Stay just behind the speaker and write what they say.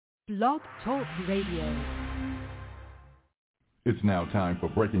Blog Talk Radio. It's now time for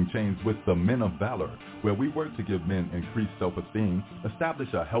Breaking Chains with the Men of Valor, where we work to give men increased self-esteem, establish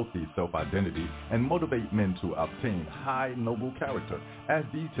a healthy self-identity, and motivate men to obtain high, noble character as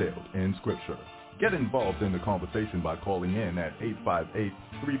detailed in Scripture. Get involved in the conversation by calling in at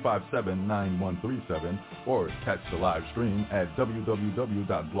 858-357-9137 or catch the live stream at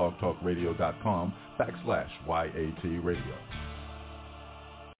www.blogtalkradio.com/YAT Radio.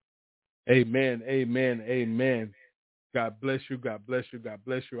 Amen, amen, amen. God bless you, God bless you, God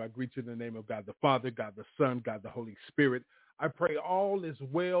bless you. I greet you in the name of God the Father, God the Son, God the Holy Spirit. I pray all is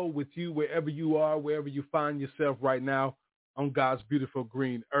well with you wherever you are, wherever you find yourself right now on God's beautiful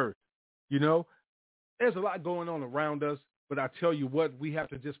green earth. You know, there's a lot going on around us, but I tell you what, we have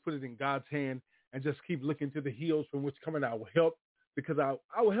to just put it in God's hand and just keep looking to the hills from which coming our help, because our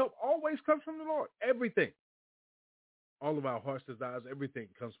help always comes from the Lord. Everything, all of our heart's desires, everything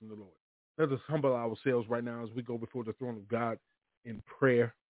comes from the Lord. Let us humble ourselves right now as we go before the throne of God in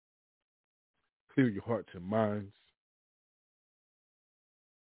prayer. Clear your hearts and minds.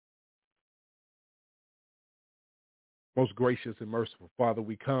 Most gracious and merciful Father,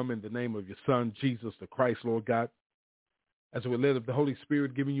 we come in the name of your Son, Jesus the Christ, Lord God. As we're led of the Holy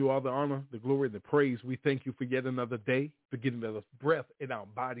Spirit, giving you all the honor, the glory, and the praise, we thank you for yet another day, for giving us breath in our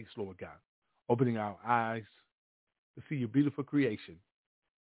bodies, Lord God, opening our eyes to see your beautiful creation.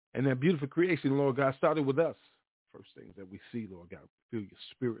 And that beautiful creation, Lord God, started with us. First things that we see, Lord God, feel your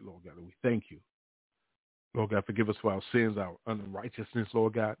spirit, Lord God, and we thank you. Lord God, forgive us for our sins, our unrighteousness,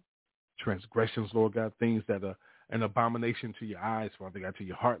 Lord God, transgressions, Lord God, things that are an abomination to your eyes, Father God, to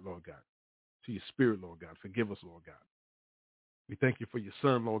your heart, Lord God, to your spirit, Lord God. Forgive us, Lord God. We thank you for your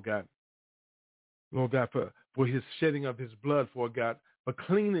Son, Lord God. Lord God, for his shedding of his blood, Lord God, for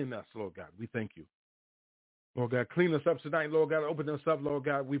cleaning us, Lord God. We thank you. Lord God, clean us up tonight, Lord God. Open us up, Lord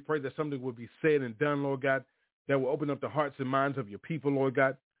God. We pray that something will be said and done, Lord God, that will open up the hearts and minds of your people, Lord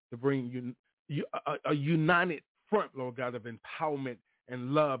God, to bring you a united front, Lord God, of empowerment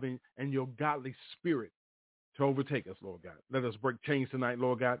and love and your godly spirit to overtake us, Lord God. Let us break chains tonight,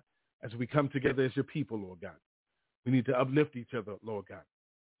 Lord God, as we come together as your people, Lord God. We need to uplift each other, Lord God.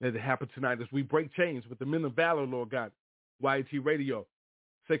 Let it happen tonight as we break chains with the Men of Valor, Lord God, YAT Radio,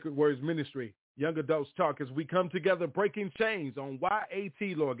 Sacred Words Ministry, Young Adults Talk, as we come together breaking chains on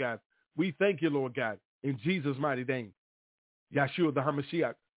YAT, Lord God. We thank you, Lord God, in Jesus' mighty name. Yahshua the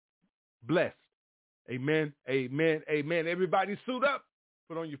HaMashiach, blessed. Amen, amen, amen. Everybody suit up.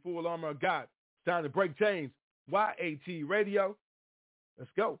 Put on your full armor of God. It's time to break chains. YAT Radio.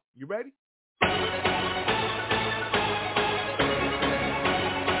 Let's go. You ready?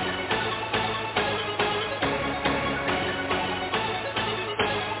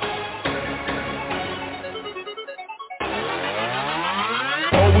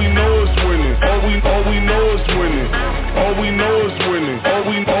 All we know is winning. All we know is winning. All we know is winning. All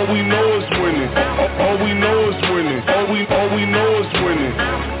we know is winning. All we know is winning. All we know is winning.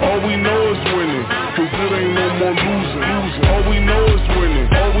 All we know is winning. 'Cause it ain't no more losing. All we know is winning.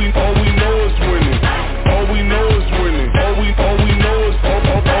 All we know is winning. All we know is winning. All we know is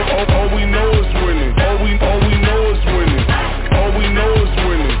all we know is winning. All we know is winning. All we know is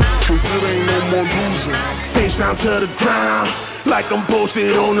winning. 'Cause it ain't no more losing. Face down to the ground, like I'm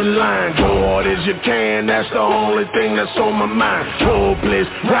posted on the line. Go hard as you can, that's the only thing that's on my mind. Hopeless,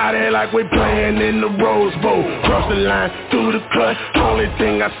 ride it like we're playing in the Rose Bowl. Cross the line, through the cut, only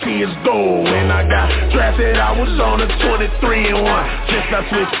thing I see is gold. When I got drafted, I was on a 23-1. Just I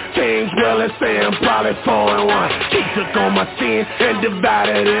switched teams, well, let's say I'm probably 4-1. He took on my sin and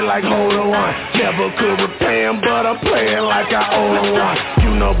divided it like hold on one. Never could repay him, but I'm playing like I owe him one.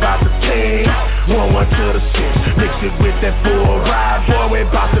 You know about the team, 1-1 to the 6. Mix it with that full ride, boy, we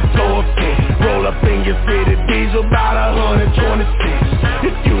bout to throw a fit. Roll up in your city, diesel about 126.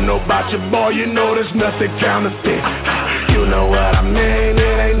 If you know about your boy, you know there's nothing counterfeit. You know what I mean,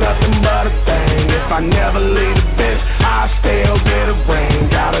 it ain't nothing but a thing. If I never leave the bench, I still get a ring.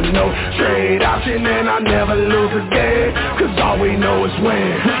 Got a no trade option and I never lose a game. 'Cause all we know is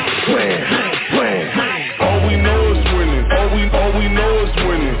win, win, win. All we know is winning. All we know is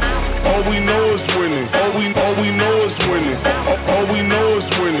winning. All we know is winning. All we know is winning. All we know is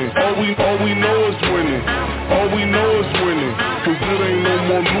winning. All we know is winning. All we know is winning. 'Cause it ain't no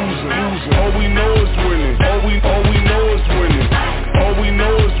more losing. All we know is winning. All we know is winning. All we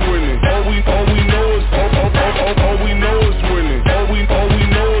know is winning. All we know is all we know is winning. All we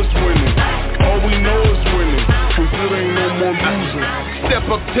know is winning. All we know is winning. 'Cause it ain't no more losing. Step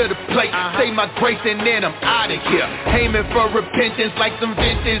up to the plate, stay claim my grace and then I'm out of here. Aiming for repentance like some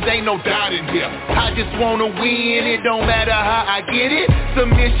vintage, ain't no doubt in here. I just wanna win, it don't matter how I get it.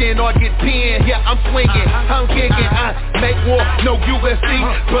 Submission or get pinned, yeah, I'm swinging, I'm kicking. I make war, no UFC,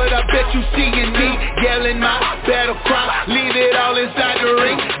 but I bet you seeing me yelling my battle cry. Leave it all inside the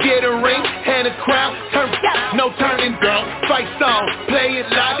ring, get a ring and a crown. No turning down, fight song, play it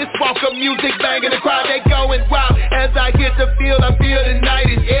loud. This walk-up music banging the crowd, they going wild. As I hit the field, I feel the night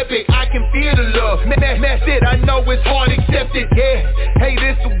is epic. I can feel the love, that's it, I know it's hard accepted, yeah. Hey,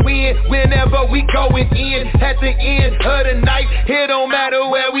 this a win, whenever we going in. At the end of the night, it don't matter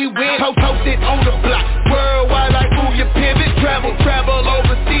where we win. Posted on the block, worldwide like move your pivot. Travel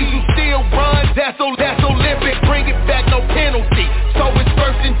overseas, you still run. That's Olympic, bring it back, no penalty. So it's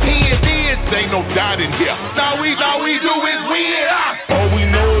first and 10, ain't no doubt in here. All we do is win. All we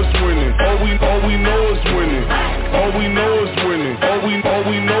know is winning. All we know is winning. All we know is winning. All we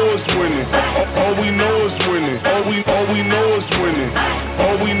know is winning. All we know is winning. All we know is winning.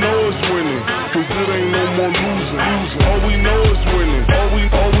 All we know is winning. 'Cause it ain't no more losing. All we know is winning. All we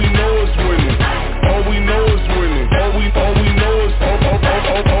know is winning. All we know is winning. All we know is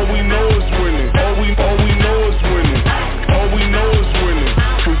all we know is winning. All we know is winning. All we know is winning.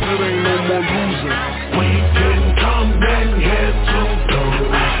 'Cause it ain't no more losing. We didn't come in here to lose.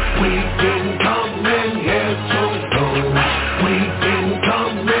 We didn't come in here to lose. We didn't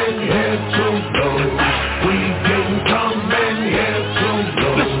come in here to lose. We didn't come in here to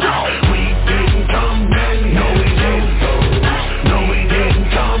lose. Let's go. We didn't come in here. No, we didn't lose. No, we didn't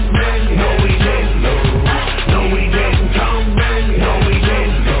come in. No, we didn't lose. No, we didn't come in. No, we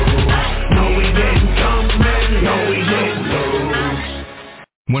didn't lose. No, we didn't come in. No, we didn't lose.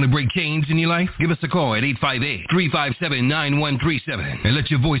 Want to break chains in your life? Give us a call at 858-357-9137 and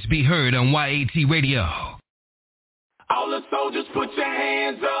let your voice be heard on YAT Radio. All the soldiers, put your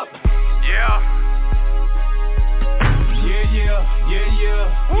hands up. Yeah.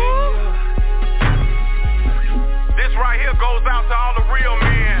 This right here goes out to all the real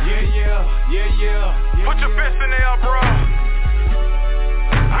men. Put your fist in there, bro.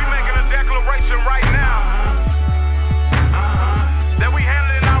 We making a declaration right now that we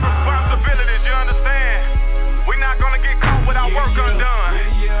handling our responsibilities, you understand? We're not gonna get caught with our work undone.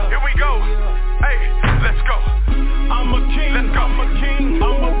 Here we go. Hey, let's go. I'm a king, let's go. I'm a king,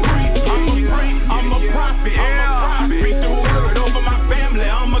 I'm a priest, I'm a priest, I'm a prophet, yeah. I speak the word over my family.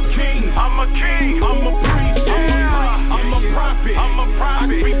 I'm a king, I'm a king, I'm a priest, yeah. I'm a prophet, I'm a prophet.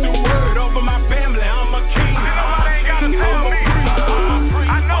 I speak the word over my family. I'm a king. Nobody ain't gotta tell me.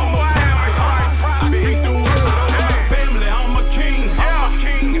 I know who I am. I speak the word over my family. I'm a king, I'm a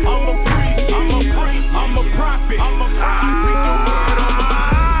king, I'm a priest, I'm a priest, I'm a prophet, I'm a prophet. I speak the word over my.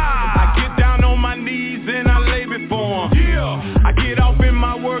 I get down on my knees and I lay before him. Yeah. I get off in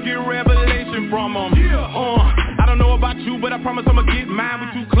my word, get revelation from him. Yeah. I don't know about you, but I promise I'ma get mine. We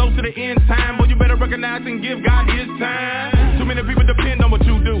too close to the end time, boy, you better recognize and give God his time. Too many people depend on what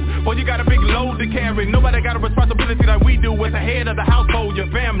you do. Boy, you got a big load to carry. Nobody got a responsibility like we do as the head of the household, your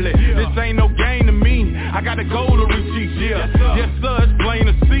family. This ain't no game to me. I got a goal to reach each year. Yes, sir, it's plain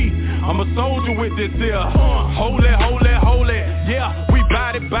to see. I'm a soldier with this here. Holy, holy, holy. Yeah, we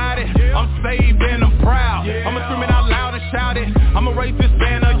body. I'm saved and I'm proud. I'ma scream it out loud and shout it. I'ma raise this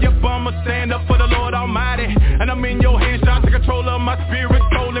banner. Yep, I'ma stand up for the Lord Almighty. And I'm in your hands, trying to take control of my spirit,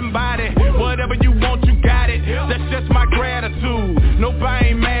 soul, and body. Whatever you want, you got it. That's just my gratitude. Nope, I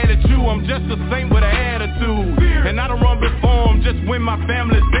ain't mad at you. I'm just a saint with an attitude. And I don't run before them just when my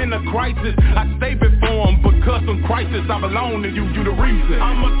family's in a crisis. I stay before them because in crisis I belong to you. You the reason.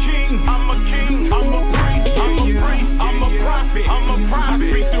 I'm a king, I'm a king, I'm a priest, I'm a priest, I'm a prophet, I'm a prophet. I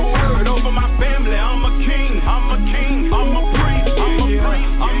speak the word over my family. I'm a king, I'm a king, I'm a priest, I'm a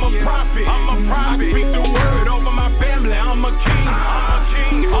priest, I'm a prophet, I'm a prophet. I speak the word over my family. I'm a king, I'm a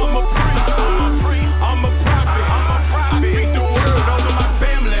king, I'm a priest, I'm a priest, I'm a prophet, I'm a prophet. I speak the word over my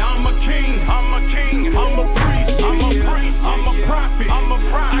family. I'm a king, I'm a king, I'm a priest, I'm a priest, I'm a prophet, I'm a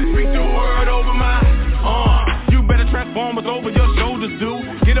prophet. I speak the word over my. You better transform what's over your shoulders,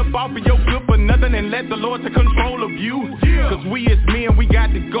 dude. Get up off of your good for nothing and let the Lord take control of you. Cause we as men, we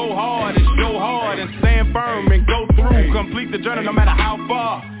got to go hard and show hard and stand firm and go through. Complete the journey no matter how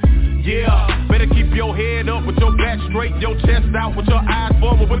far. Yeah, better keep your head up with your back straight, your chest out with your eyes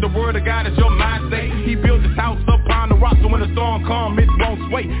forward with the word of God as your mind state. He built his house up on the rock so when the storm comes, it won't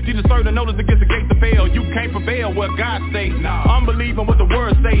sway. Jesus served the notice against the gate to fail. You can't prevail where God stays. I'm believing what the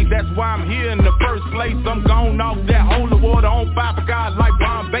word says. That's why I'm here in the first place. I'm gone off that holy water on fire for God like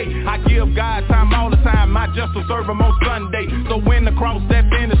Bombay. I give God time all the time. I just will serve him on Sunday. So when the cross that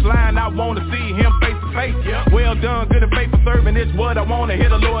finish line, I want to see him face to face. Well done, good and faithful serving, it's what I wanna hear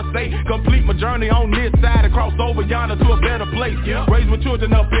the Lord say. Complete my journey on this side and cross over yonder to a better place. Raise my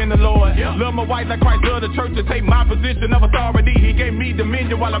children up in the Lord. Love my wife like Christ loved the church, and take my position of authority. He gave me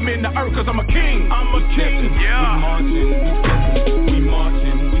dominion while I'm in the earth, cause I'm a king. I'm a king. Yeah. We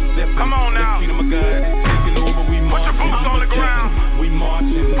marching, we stepping. Come on now. The kingdom of God is taking over. We marching. Put your boots on the ground. We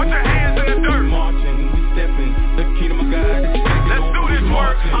marching. Put your hands in the dirt. We marching, we stepping. The kingdom of God is taking over. Let's do this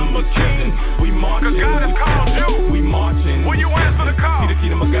work. I'm a king. We marching. Cause God has called you. We marching. Will you answer the call? See, the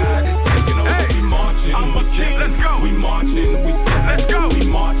kingdom of God is taking over. Hey. We marching. I'm a king. Let's go. We marching. We stepping. Let's go. We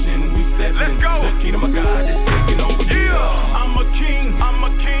marching. We stepping. Let's go. The kingdom of God is taking over. Yeah. I'm a king. I'm a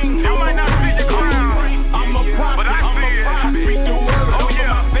king. You might not see your crown. I'm a prophet. But I see it. I speak the word over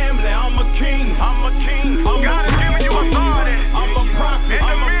my family. I'm a king. I'm a king. God has given you authority. I'm a prophet.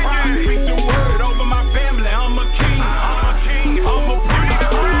 I'm a prophet. I speak the word over my family. I'm a king. I'm a king. I'm a prophet. You need to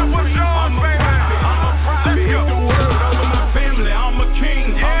grab what's yours, baby. I'm a prophet. I speak the word over my family. I'm a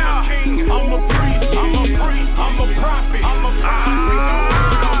king. Yeah. I'm a king. I'm a priest. I'm a priest. I'm a prophet. I'm a prophet.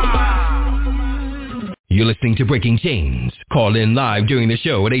 You're listening to Breaking Chains. Call in live during the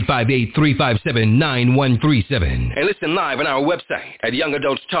show at 858-357-9137. And listen live on our website at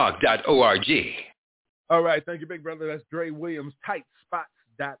youngadultstalk.org. All right. Thank you, big brother. That's Dre Williams,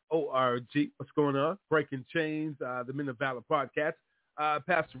 tightspots.org. What's going on? Breaking Chains, the Men of Valor podcast.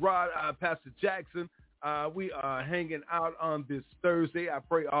 Pastor Rod, Pastor Jackson, we are hanging out on this Thursday. I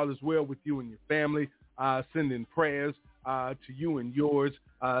pray all is well with you and your family. Sending prayers to you and yours.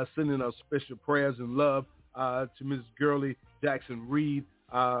 Sending us special prayers and love to Mrs. Gurley Jackson Reed,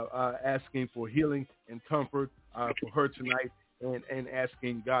 asking for healing and comfort for her tonight, and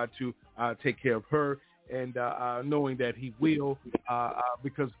asking God to take care of her, and knowing that he will,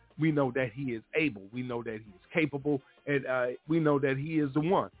 because we know that he is able. We know that he is capable, and we know that he is the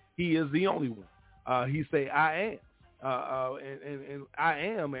one. He is the only one. He say, I am. And I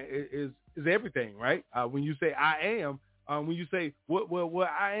am is everything, right? When you say I am, when you say what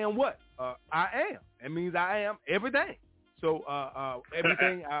I am, what I am, it means I am everything. So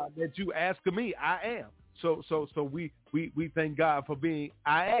everything that you ask of me, I am. So we thank God for being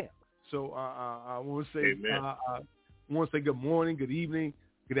I am. So I want to say good morning, good evening,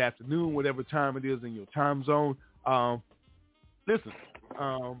 good afternoon, whatever time it is in your time zone. Listen,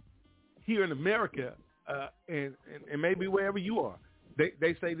 here in America, and maybe wherever you are,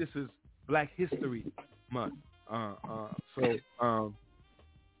 they say this is Black History Month.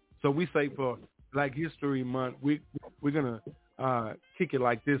 So we say for Black History Month, we're gonna kick it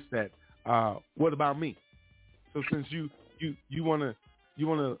like this: that what about me? So since you wanna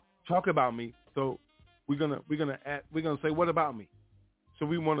talk about me, so we're gonna say what about me? So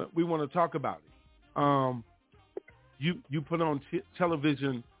we wanna talk about it. You put on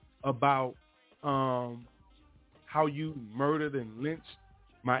television about how you murdered and lynched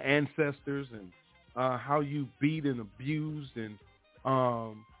my ancestors, and how you beat and abused and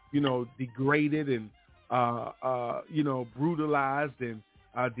degraded and brutalized and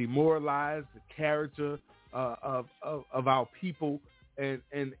demoralized the character of our people, and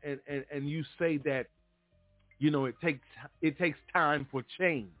you say that it takes time for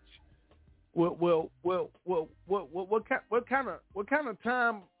change. Well, what kind of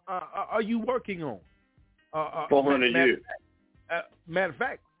time are you working on? 400 years. Matter of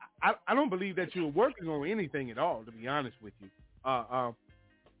fact, I don't believe that you're working on anything at all, to be honest with you.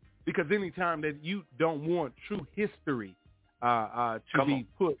 Because any time that you don't want true history to be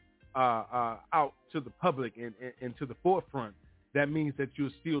put out to the public and to the forefront, that means that you're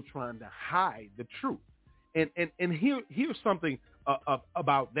still trying to hide the truth. And here's something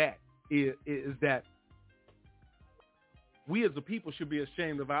about that is that we as a people should be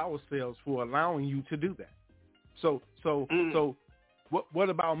ashamed of ourselves for allowing you to do that. So what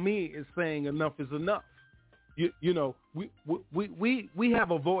about me is saying enough is enough. We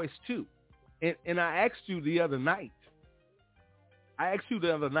have a voice too, and I asked you the other night. I asked you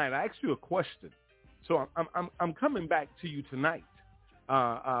a question. So I'm coming back to you tonight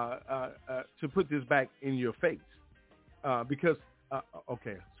to put this back in your face because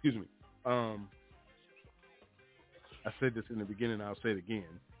okay, excuse me. I said this in the beginning. I'll say it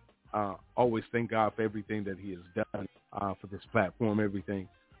again. Always thank God for everything that he has done for this platform, everything.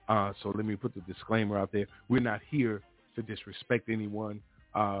 So let me put the disclaimer out there. We're not here to disrespect anyone,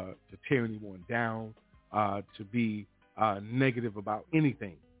 to tear anyone down, to be negative about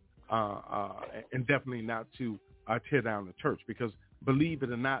anything, and definitely not to tear down the church. Because believe it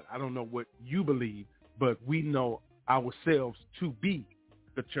or not, I don't know what you believe, but we know ourselves to be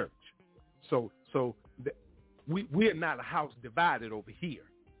the church. So we are not a house divided over here.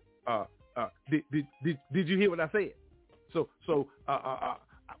 Did you hear what I said?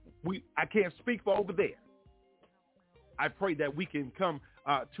 I can't speak for over there. I pray that we can come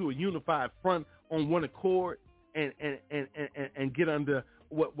to a unified front on one accord and get under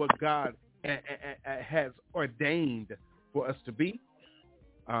what God has ordained for us to be.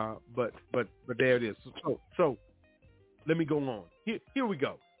 But there it is. So let me go on. Here we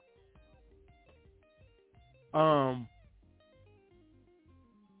go.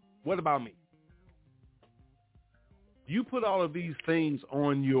 What about me? You put all of these things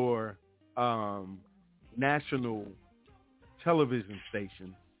on your national television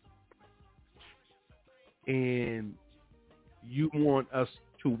station, and you want us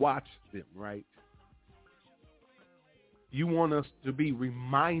to watch them, right? You want us to be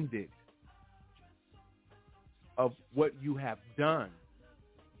reminded of what you have done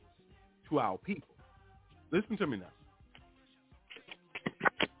to our people. Listen to me now.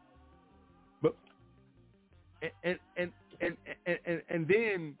 But and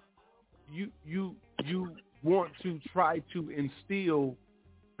then you want to try to instill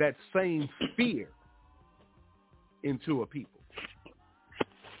that same fear into a people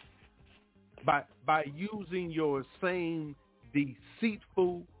by using your same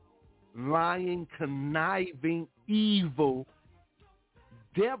deceitful, lying, conniving, evil,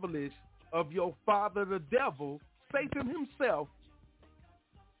 devilish of your father the devil, Satan himself,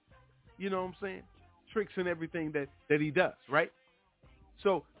 you know what I'm saying? Tricks and everything that he does, right?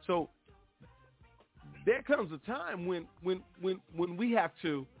 So there comes a time when we have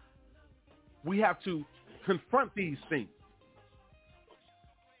to confront these things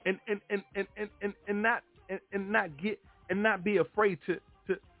and not be afraid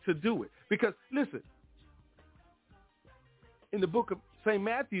to do it. Because listen, in the book of St.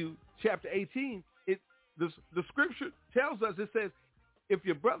 Matthew, chapter 18, the scripture tells us, it says, if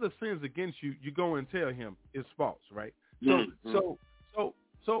your brother sins against you, you go and tell him it's false, right? So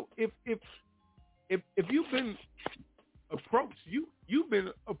if you've been approached, you've been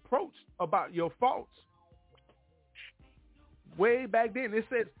approached about your faults way back then. It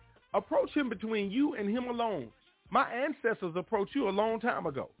says, approach him between you and him alone. My ancestors approached you a long time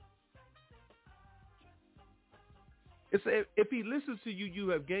ago. It said, if he listens to you, you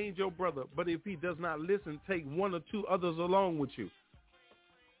have gained your brother. But if he does not listen, take one or two others along with you,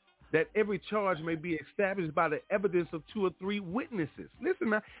 that every charge may be established by the evidence of 2 or 3 witnesses. Listen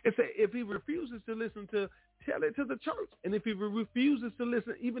now, it said, if he refuses to listen, tell it to the church. And if he refuses to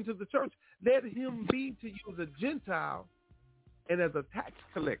listen even to the church, let him be to you as a Gentile and as a tax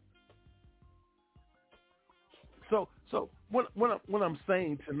collector. So what I'm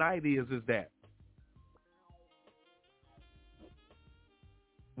saying tonight is that,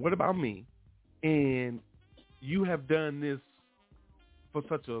 what about me? And you have done this for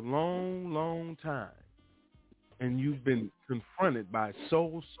such a long, long time, and you've been confronted by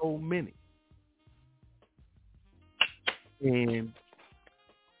so many. And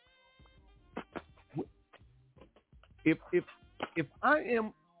if I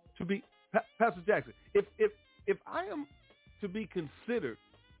am to be, Pastor Jackson, if I am to be considered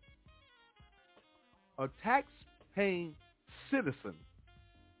a tax-paying citizen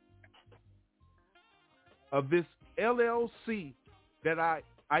of this LLC that I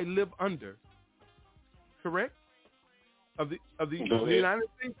live under, correct? Of the United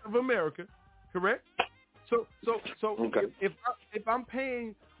States of America, correct? So okay. if I'm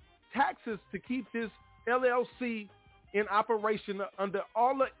paying taxes to keep this LLC in operation under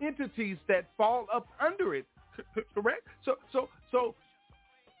all the entities that fall up under it, correct? So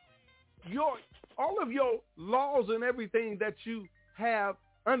all of your laws and everything that you have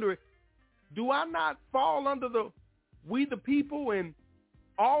under it, do I not fall under the we the people and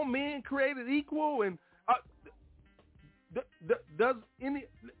all men created equal, and does any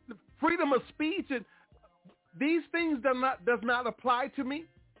freedom of speech and these things does not apply to me?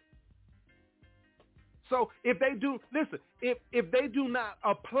 So if they do, listen, if they do not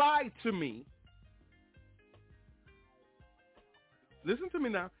apply to me, listen to me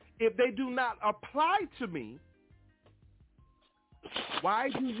now. If they do not apply to me, why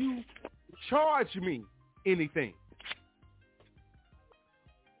do you charge me anything?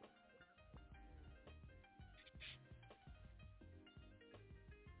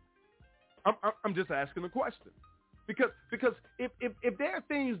 I'm just asking a question, because if there are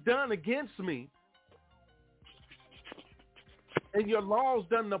things done against me and your laws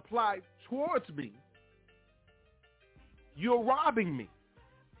doesn't apply towards me, you're robbing me.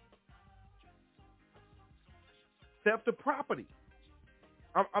 Theft of property.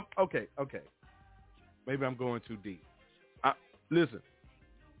 I'm okay. Maybe I'm going too deep. Listen.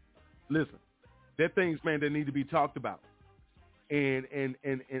 There are things, man, that need to be talked about. And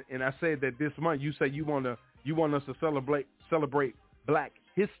I said that this month you say you want us to celebrate Black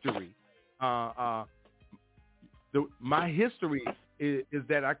history. My history is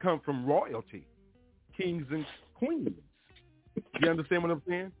that I come from royalty, kings and queens. You understand what I'm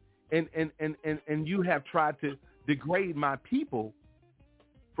saying? And you have tried to degrade my people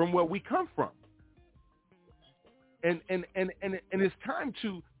from where we come from. And it's time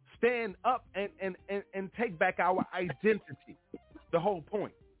to stand up and take back our identity. The whole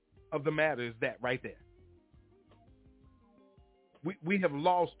point of the matter is that right there. We have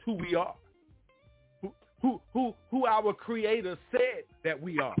lost who we are. Who our Creator said that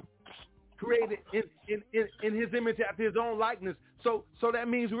we are. Created in His image after His own likeness. So that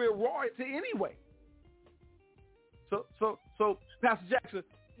means we're royalty anyway. So Pastor Jackson,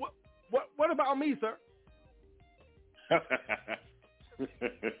 what about me, sir?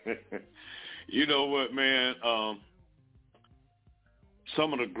 You know what, man?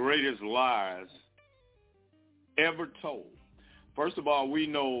 Some of the greatest lies ever told. First of all, we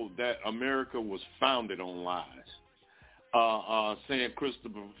know that America was founded on lies. Saying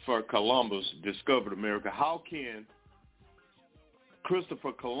Christopher Columbus discovered America. How can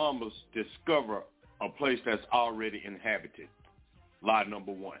Christopher Columbus discover a place that's already inhabited? Lie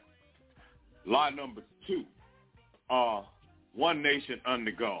number one. Lie number two. One nation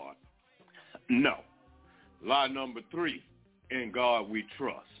under God. No. Lie number three. In God we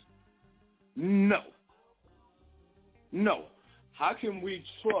trust. No. How can we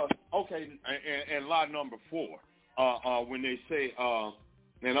trust? Okay, and lie number four. When they say, and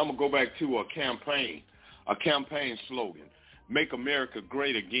I'm going to go back to a campaign slogan, make America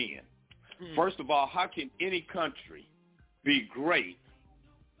great again. First of all, how can any country be great?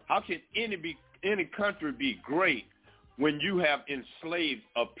 How can any country be great when you have enslaved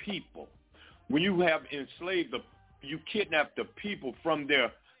a people? When you have enslaved you kidnapped the people from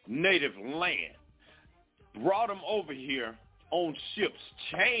their native land, brought them over here on ships,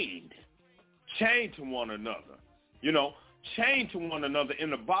 chained to one another. Chained to one another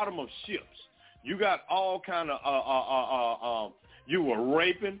in the bottom of ships. You got all kind of you were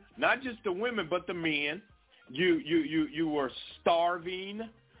raping not just the women but the men. You were starving.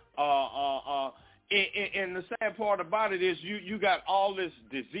 And the sad part about it is you got all this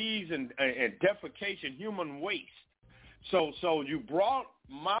disease and defecation, human waste. So you brought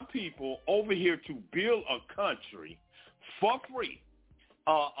my people over here to build a country for free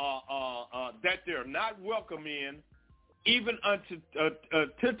that they're not welcome in, even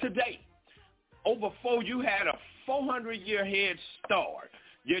to today. You had a 400-year head start,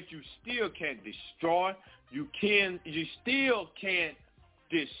 yet you still can't destroy. You still can't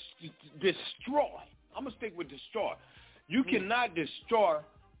destroy. I'm gonna stick with destroy. You cannot destroy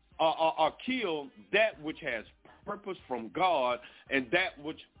or kill that which has purpose from God and that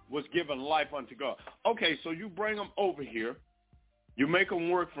which was given life unto God. Okay, so you bring them over here. You make them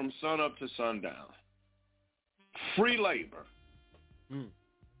work from sun up to sundown. Free labor.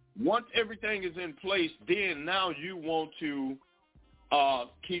 Once everything is in place, then now you want to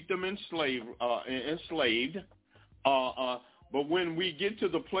keep them enslaved. But when we get to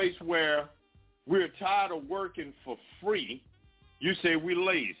the place where we're tired of working for free, you say we're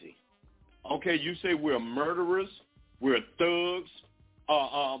lazy. Okay, you say we're murderers, we're thugs,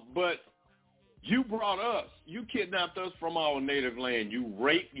 but you brought us, you kidnapped us from our native land. You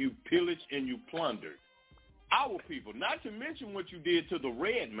raped, you pillaged, and you plundered our people, not to mention what you did to the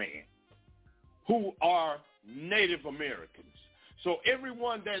red man, who are Native Americans. So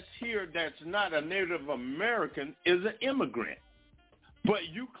everyone that's here that's not a Native American is an immigrant. But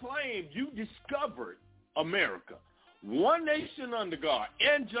you claim you discovered America. One nation under God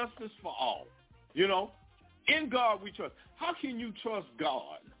and justice for all. In God we trust. How can you trust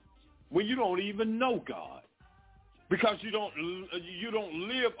God when you don't even know God? Because you don't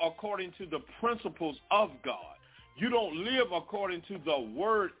live according to the principles of God. You don't live according to the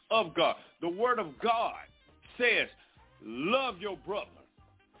word of God. The word of God says, love your brother.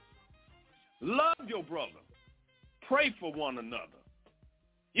 Love your brother. Pray for one another.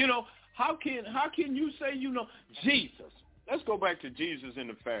 How can you say, Jesus? Let's go back to Jesus and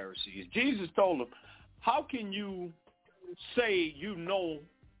the Pharisees. Jesus told them, how can you say you know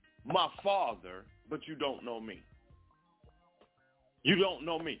my Father, but you don't know me? You don't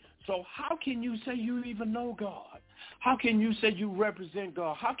know me. So how can you say you even know God? How can you say you represent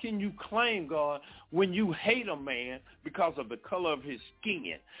God? How can you claim God when you hate a man because of the color of his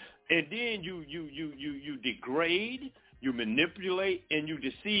skin? And then you degrade, you manipulate, and you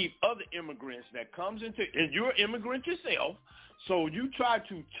deceive other immigrants that comes into, and you're an immigrant yourself, so you try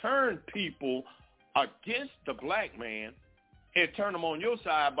to turn people against the black man and turn them on your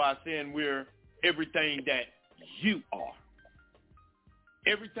side by saying we're everything that you are.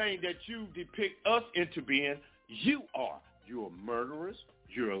 Everything that you depict us into being, you are. You're murderers.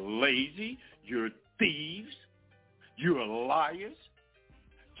 You're lazy. You're thieves. You're liars.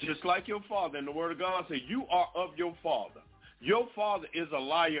 Just like your father. And the word of God says you are of your father. Your father is a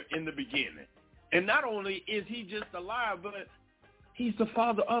liar in the beginning. And not only is he just a liar, but he's the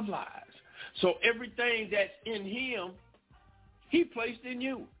father of lies. So everything that's in him, he placed in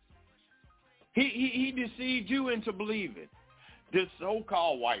you. He deceived you into believing. This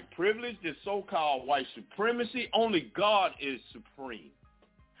so-called white privilege, this so-called white supremacy, only God is supreme.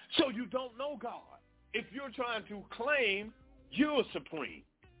 So you don't know God. If you're trying to claim you're supreme,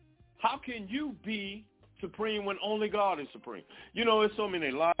 how can you be supreme when only God is supreme? You know, there's so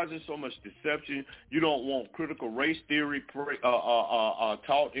many lies, there's so much deception. You don't want critical race theory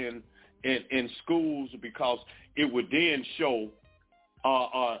taught in schools because it would then show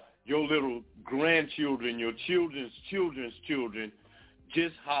your little grandchildren, your children's children's children,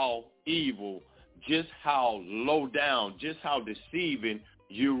 just how evil, just how low down, just how deceiving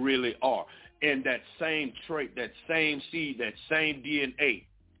you really are. And that same trait, that same seed, that same DNA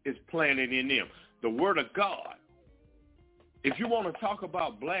is planted in them. The Word of God. If you want to talk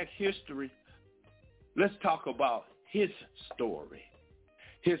about black history, let's talk about his story.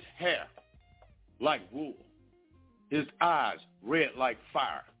 His hair like wool. His eyes red like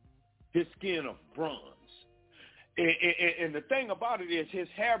fire. His skin of bronze. And the thing about it is his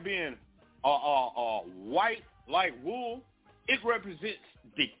hair being white like wool, it represents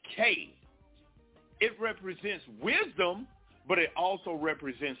decay. It represents wisdom, but it also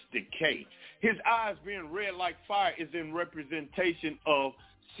represents decay. His eyes being red like fire is in representation of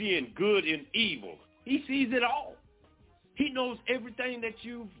seeing good and evil. He sees it all. He knows everything that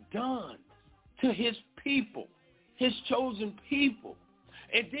you've done to his people, his chosen people.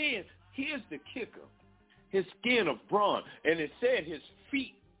 And then here's the kicker. His skin of bronze. And it said his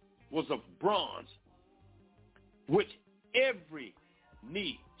feet was of bronze, which every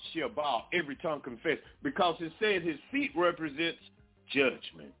knee shall bow, every tongue confess, because it said his feet represents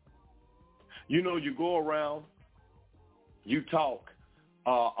judgment. You know, you go around, you talk,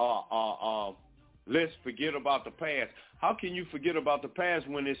 let's forget about the past. How can you forget about the past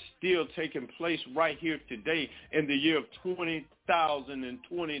when it's still taking place right here today in the year of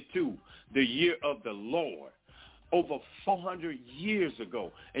 2022, the year of the Lord, over 400 years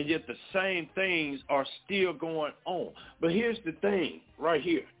ago, and yet the same things are still going on. But here's the thing right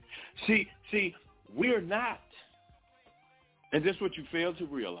here. See, we're not, and this is what you fail to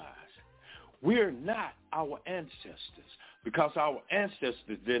realize, we're not our ancestors, because our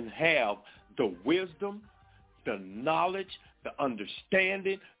ancestors didn't have the wisdom, the knowledge, the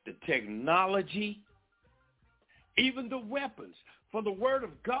understanding, the technology, even the weapons. For the word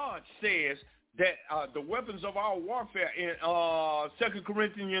of God says that the weapons of our warfare in 2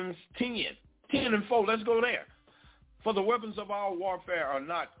 Corinthians 10:4, let's go there. For the weapons of our warfare are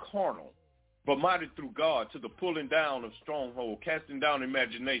not carnal, but mighty through God to the pulling down of stronghold, casting down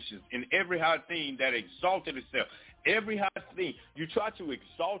imaginations, and every high thing that exalted itself. Every high thing, you try to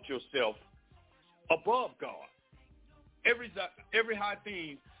exalt yourself above God. Every high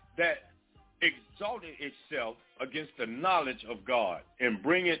thing that exalted itself against the knowledge of God, and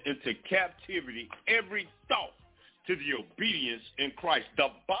bring it into captivity every thought to the obedience in Christ. The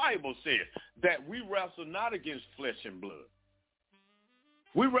Bible says that we wrestle not against flesh and blood.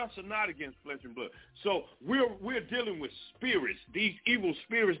 We wrestle not against flesh and blood. So we're dealing with spirits, these evil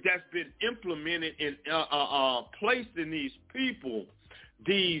spirits that's been implemented and placed in these people,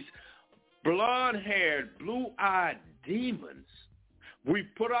 these blonde-haired, blue-eyed demons. We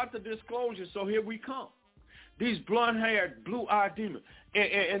put out the disclosure, so here we come. These blonde-haired, blue-eyed demons.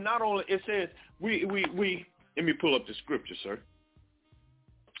 And not only, it says, we let me pull up the scripture, sir.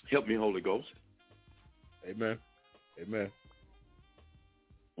 Help me, Holy Ghost. Amen. Amen.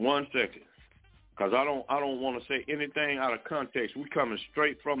 1 second, because I don't want to say anything out of context. We're coming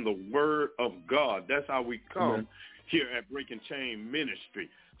straight from the Word of God. That's how we come here at Breaking Chain Ministry,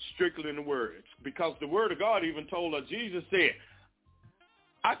 strictly in the Word. Because the Word of God even told us, Jesus said,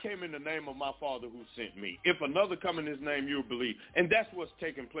 I came in the name of my Father who sent me. If another come in his name, you'll believe. And that's what's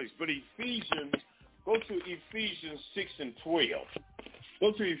taking place. But Ephesians, go to Ephesians 6:12.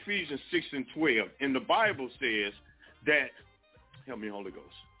 Go to Ephesians 6:12. And the Bible says that, help me, Holy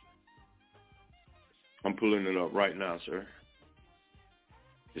Ghost. I'm pulling it up right now, sir.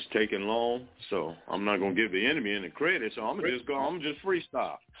 It's taking long, so I'm not going to give the enemy any credit, so I'm going to just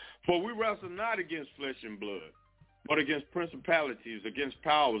freestyle. For we wrestle not against flesh and blood, but against principalities, against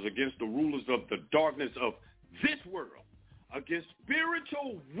powers, against the rulers of the darkness of this world, against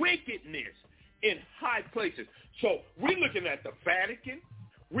spiritual wickedness in high places. So we're looking at the Vatican.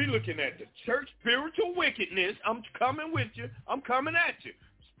 We're looking at the church, spiritual wickedness. I'm coming with you. I'm coming at you.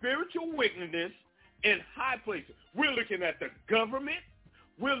 Spiritual wickedness in high places. We're looking at the government.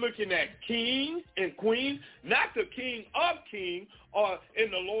 We're looking at kings and queens, not the King of Kings or in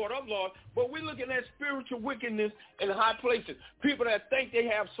the Lord of Lords, but we're looking at spiritual wickedness in high places. People that think they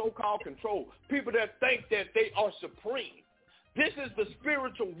have so-called control. People that think that they are supreme. This is the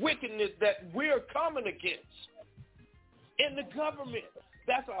spiritual wickedness that we're coming against in the government.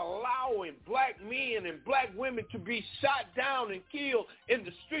 That's allowing black men and black women to be shot down and killed in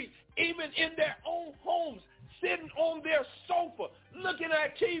the street, even in their own homes, sitting on their sofa, looking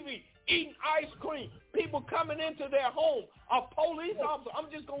at TV, eating ice cream. People coming into their home. A police officer, I'm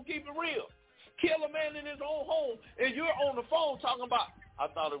just going to keep it real, kill a man in his own home, and you're on the phone talking about, I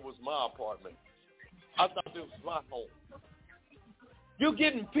thought it was my apartment. I thought it was my home. You're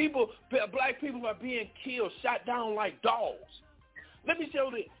getting people, black people are being killed, shot down like dogs. Let me show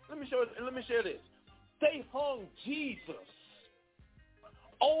this. Let me share this. They hung Jesus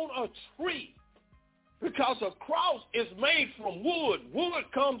on a tree because a cross is made from wood.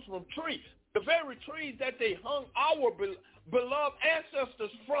 Wood comes from trees. The very trees that they hung our beloved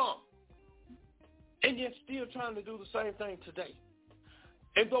ancestors from. And yet still trying to do the same thing today.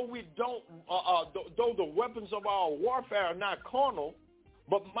 And though we don't, though the weapons of our warfare are not carnal,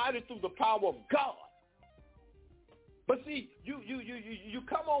 but mighty through the power of God. But see, you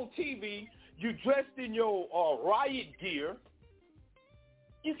come on TV, you dressed in your riot gear.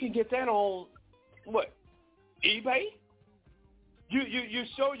 You can get that on what? eBay? You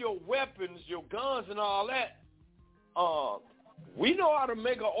show your weapons, your guns, and all that. We know how to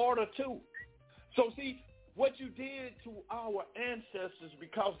make an order too. So see, what you did to our ancestors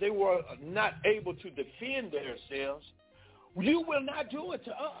because they were not able to defend themselves, you will not do it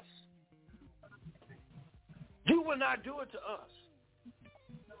to us. You will not do it to us.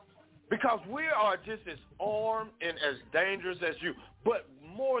 Because we are just as armed and as dangerous as you. But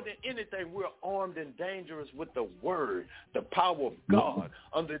more than anything, we're armed and dangerous with the word, the power of God,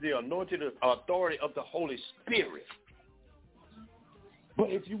 under the anointed authority of the Holy Spirit. But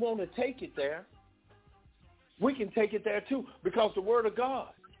if you want to take it there, we can take it there too, because the word of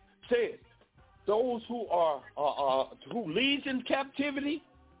God says those who are who leads in captivity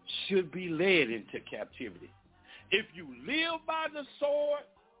should be led into captivity. If you live by the sword,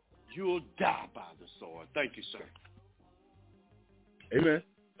 you'll die by the sword. Thank you, sir. Amen.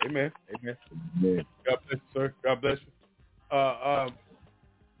 Amen. Amen. Amen. God bless you, sir. God bless you.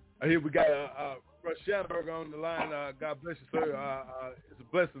 Here we got Russ Schanberg on the line. God bless you, sir. It's a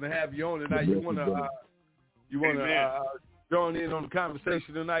blessing to have you on tonight. You want to join in on the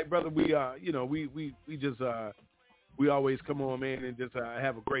conversation tonight, brother? We we always come on, man, and just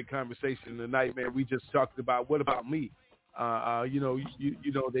have a great conversation tonight, man. We just talked about what about me?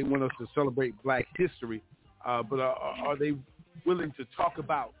 They want us to celebrate Black history, but are they willing to talk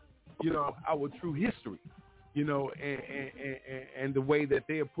about, our true history, and the way that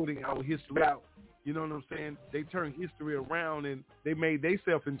they are putting our history out? You know what I'm saying? They turned history around and they made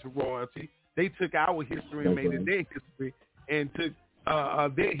themselves into royalty. They took our history and made it their history, and took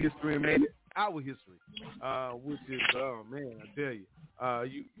their history and made it our history, which is, oh man, I tell you.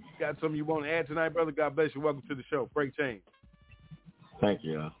 You got something you want to add tonight, brother? God bless you. Welcome to the show. Break Change. Thank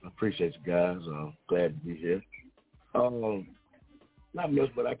you. I appreciate you guys. Glad to be here. Not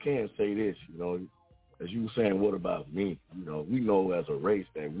much, but I can say this, as you were saying, what about me? We know as a race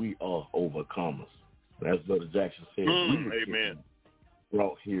that we are overcomers. As Brother Jackson said, amen.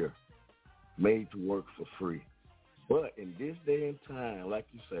 Brought here, made to work for free. But in this day and time, like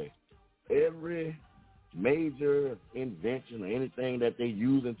you say, every major invention or anything that they're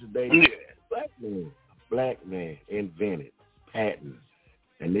using today, black man invented, patented,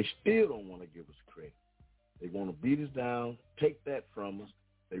 and they still don't want to give us credit. They want to beat us down, take that from us.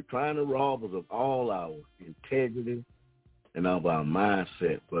 They're trying to rob us of all our integrity and of our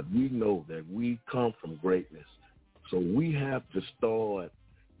mindset, but we know that we come from greatness. So we have to start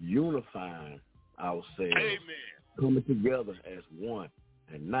unifying ourselves, coming together as one,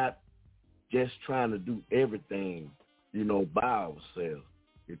 and not just trying to do everything, by ourselves.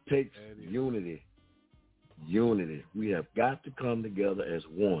 It takes unity. Unity. We have got to come together as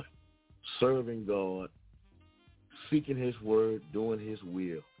one, serving God, seeking his word, doing his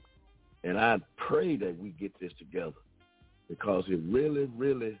will. And I pray that we get this together, because it really,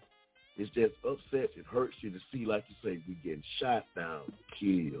 really, it just upsets, it hurts you to see, like you say, we getting shot down,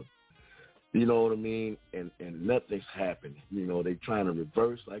 killed. You know what I mean? And nothing's happening. They're trying to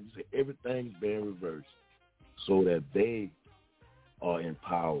reverse, like you say, everything's being reversed so that they are in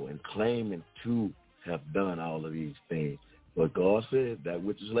power and claiming to have done all of these things. But God said that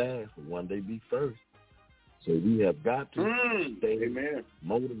which is last will one day be first. So we have got to stay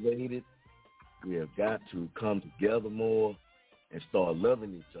motivated. We have got to come together more and start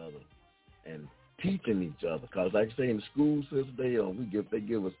loving each other and teaching each other. Because like I say, in the school system, they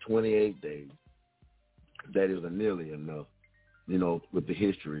give us 28 days. That isn't nearly enough, with the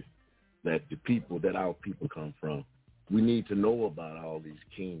history that our people come from. We need to know about all these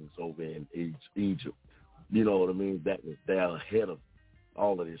kings over in Egypt. You know what I mean? That was there ahead of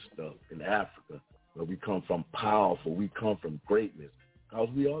all of this stuff in Africa, where we come from powerful. We come from greatness because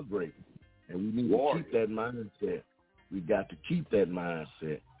we are great. And we need to keep that mindset. We got to keep that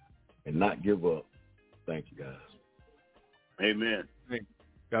mindset and not give up. Thank you, guys. Amen.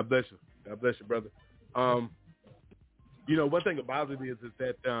 God bless you. God bless you, brother. One thing about it is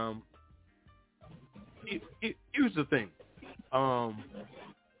that here's the thing. For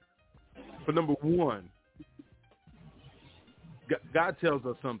number one, God tells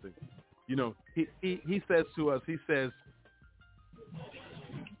us something. He says to us, he says,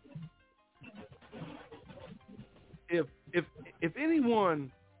 if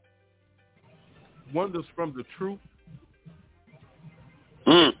anyone wanders from the truth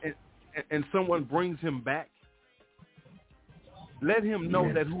and someone brings him back, let him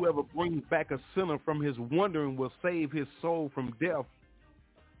know that whoever brings back a sinner from his wandering will save his soul from death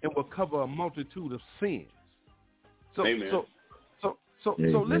and will cover a multitude of sins. So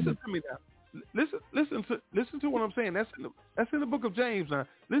listen to me now. Listen to what I'm saying. That's in the book of James now.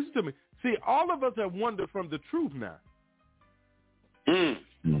 Listen to me. See, all of us have wandered from the truth now.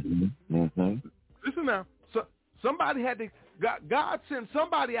 Listen now. So somebody had to. God sent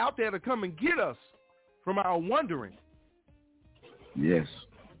somebody out there to come and get us from our wandering. Yes.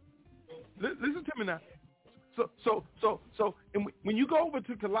 Listen to me now. So, and when you go over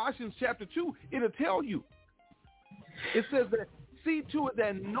to Colossians chapter 2, it'll tell you. It says that see to it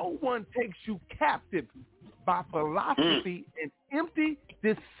that no one takes you captive by philosophy and empty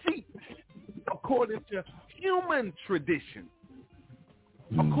deceit, according to human tradition,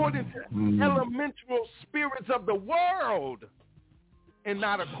 according to elemental spirits of the world, and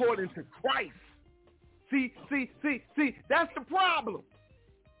not according to Christ. See, that's the problem.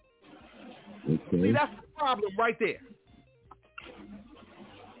 Okay. See, that's the problem right there.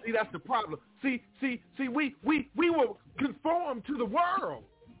 See, that's the problem. See, we were conformed to the world.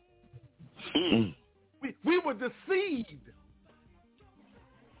 We were deceived.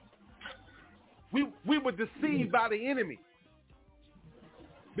 We were deceived by the enemy.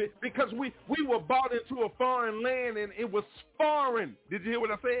 Because we were brought into a foreign land and it was foreign. Did you hear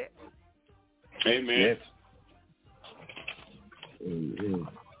what I said? Amen. Yes.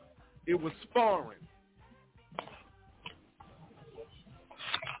 It was foreign.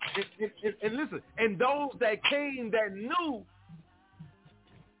 And listen, and those that came that knew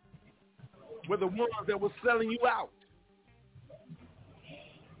were the ones that were selling you out.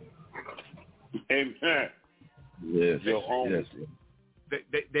 Amen. Yes. Your own. Yes.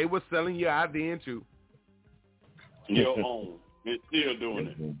 They were selling you out then too. Your own. They're still doing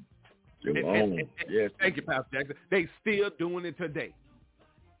it. Yes. Thank you, Pastor Jackson. They still doing it today.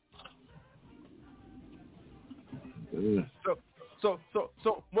 So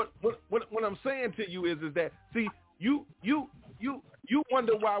what I'm saying to you is that see you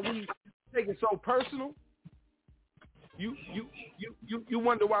wonder why we take it so personal. You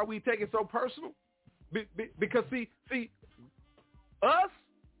wonder why we take it so personal because see us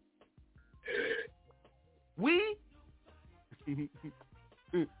we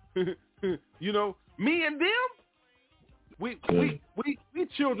me and them we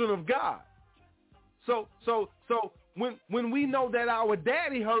children of God. So when we know that our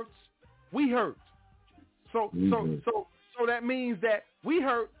daddy hurts, we hurt. So that means that we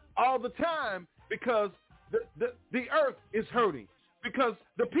hurt all the time because the earth is hurting, because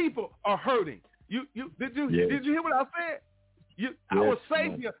the people are hurting. Did you hear what I said? Our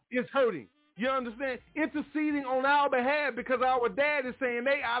Savior is hurting. You understand? Interceding on our behalf because our dad is saying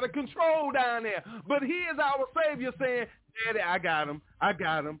they out of control down there. But here's our Savior saying, Daddy, I got him. I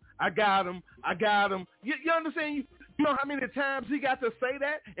got him. I got him. I got him. You understand? You know how many times he got to say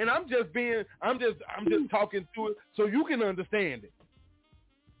that? And I'm just talking to it so you can understand it.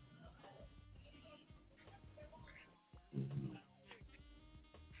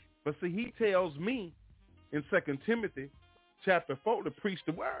 But see, he tells me in 2 Timothy chapter 4 to preach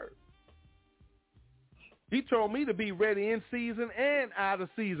the word. He told me to be ready in season and out of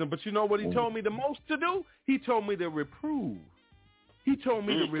season. But you know what he told me the most to do? He told me to reprove. He told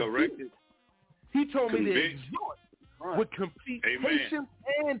me to rebuke. He told me to exhort with complete patience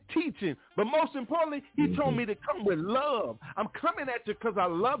and teaching. But most importantly, he told me to come with love. I'm coming at you because I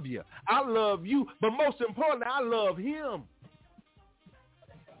love you. I love you, but most importantly, I love him.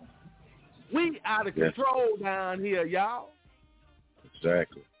 We out of control down here, y'all.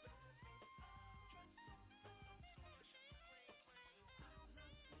 Exactly.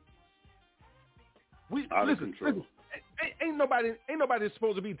 Listen, ain't nobody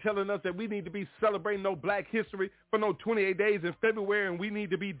supposed to be telling us that we need to be celebrating no Black History for no 28 days in February, and we need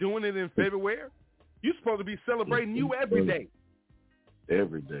to be doing it in February. You're supposed to be celebrating you every day.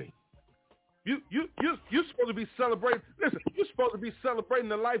 Every day. You're supposed to be celebrating. Listen, you're supposed to be celebrating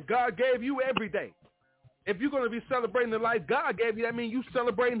the life God gave you every day. If you're going to be celebrating the life God gave you, that means you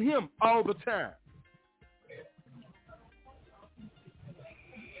celebrating Him all the time.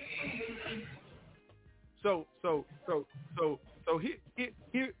 So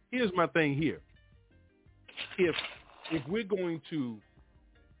here's my thing here. If we're going to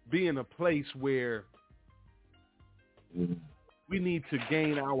be in a place where we need to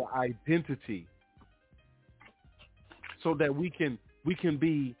gain our identity so that we can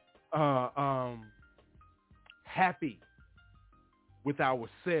be happy with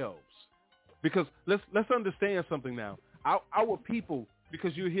ourselves, because let's understand something now. Our people.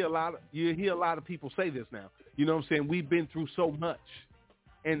 Because you hear a lot of people say this now. You know what I'm saying? We've been through so much,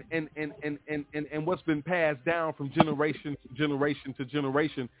 and what's been passed down from generation to generation to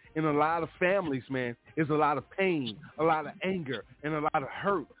generation in a lot of families, man, is a lot of pain, a lot of anger, and a lot of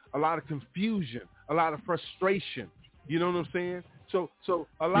hurt, a lot of confusion, a lot of frustration. You know what I'm saying? So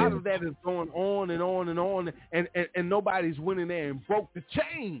a lot of that is going on and on and on, and nobody's went in there and broke the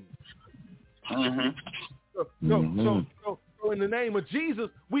chains. So in the name of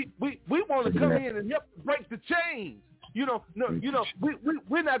Jesus, we want to come in and help to break the chains.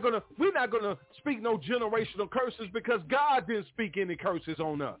 We're not gonna speak no generational curses, because God didn't speak any curses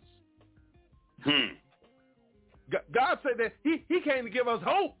on us. God said that He came to give us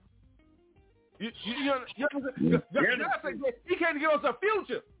hope. God said that He came to give us a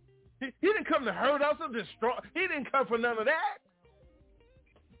future. He didn't come to hurt us or destroy. He didn't come for none of that.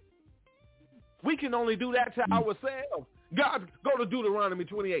 We can only do that to ourselves. God, go to Deuteronomy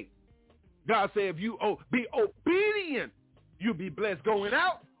 28. God said, if you be obedient, you'll be blessed going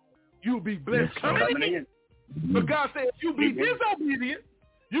out. You'll be blessed coming in. But God said, if you be disobedient,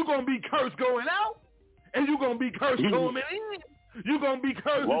 you're going to be cursed going out, and you're going to be cursed coming in. You're going to be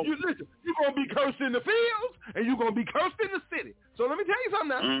cursed. You're going to be cursed in the fields, and you're going to be cursed in the city. So let me tell you something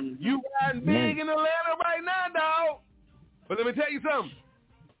now. You riding big in Atlanta right now, dog. But let me tell you something.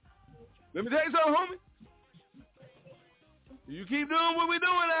 Homie. You keep doing what we're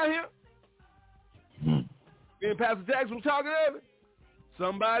doing out here. Me and Pastor Jackson were talking earlier.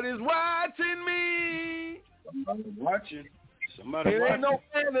 Somebody's watching me. Somebody's watching. It ain't no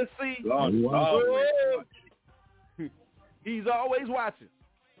fantasy. He's always watching.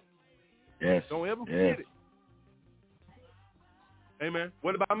 Yes. Don't ever forget it. Amen.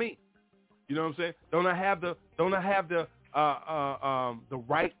 What about me? You know what I'm saying? Don't I have the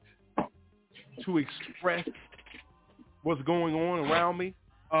right to express what's going on around me?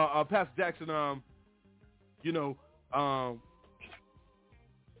 Pastor Jackson,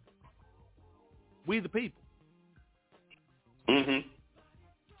 we the people.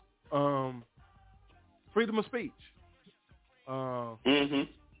 Freedom of speech. All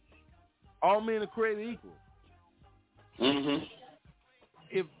men are created equal.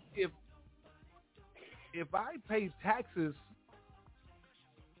 If I pay taxes,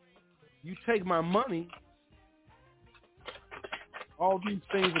 you take my money, all these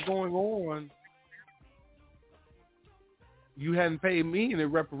things are going on. You hadn't paid me any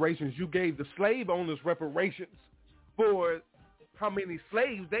reparations. You gave the slave owners reparations for how many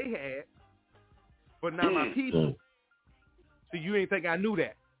slaves they had, but not my people. See, you ain't think I knew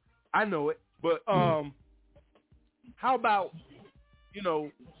that. I know it. But how about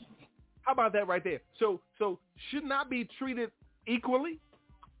that right there? So shouldn't I be treated equally?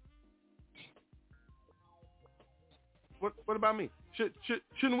 What about me?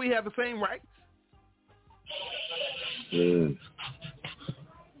 Shouldn't we have the same rights?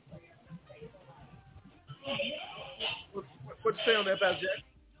 What you say on that, Pastor Jack?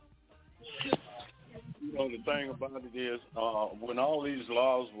 The thing about it is, when all these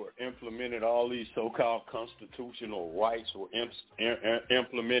laws were implemented, all these so-called constitutional rights were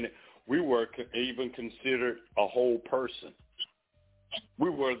implemented, we were even considered a whole person. We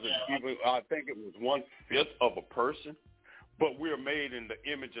were I think it was 1/5 of a person, but we're made in the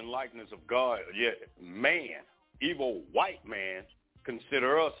image and likeness of God. Yet man, evil white man,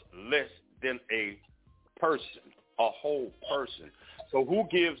 consider us less than a person. a whole person. So who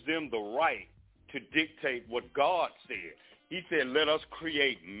gives them the right to dictate what God said? He said, let us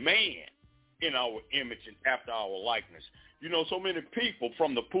create man in our image and after our likeness. You know, so many people,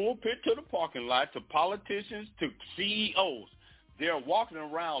 from the pulpit to the parking lot, to politicians, to CEOs, they're walking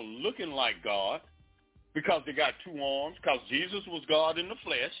around looking like God because they got two arms, because Jesus was God in the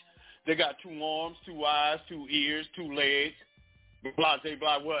flesh. They got two arms, two eyes, two ears, two legs, blah, blah,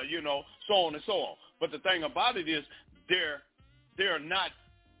 blah, well, you know, so on and so on. But the thing about it is they're not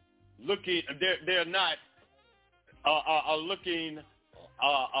looking, they're not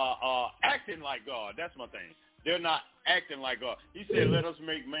acting like God. That's my thing. They're not acting like God. He said, let us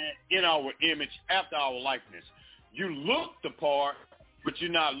make man in our image after our likeness. You look the part, but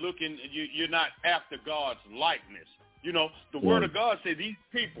you're not looking, you're not after God's likeness. You know, the word of God said these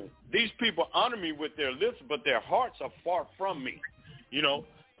people honor me with their lips, but their hearts are far from me. You know,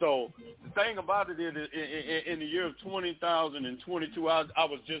 so the thing about it is, in the year of 2022, I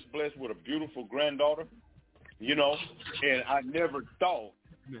was just blessed with a beautiful granddaughter, you know, and I never thought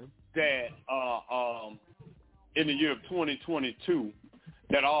that in the year of 2022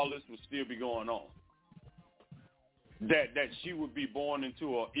 that all this would still be going on. That she would be born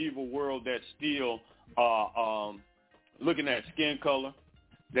into an evil world that's still looking at skin color,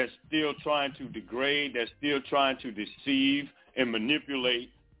 that's still trying to degrade, that's still trying to deceive and manipulate.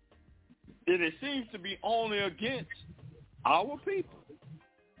 And it seems to be only against our people.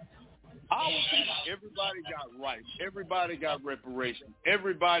 Our people. Everybody got rights. Everybody got reparations.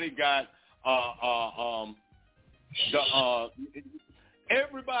 Everybody got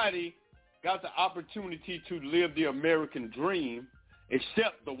everybody got the opportunity to live the American dream,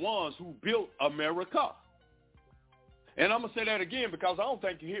 except the ones who built America. And I'm going to say that again because I don't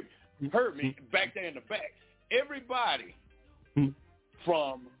think you heard me back there in the back. Everybody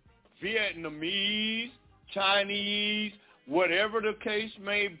from Vietnamese, Chinese, whatever the case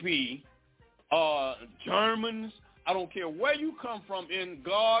may be, Germans, I don't care where you come from in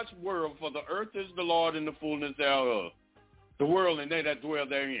God's world, for the earth is the Lord and the fullness thereof, the world and they that dwell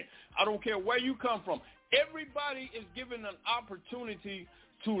therein. I don't care where you come from. Everybody is given an opportunity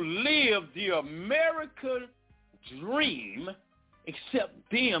to live the American dream, except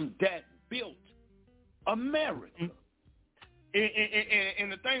them that built America.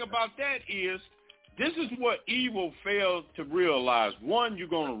 And the thing about that is, this is what evil fails to realize. One, you're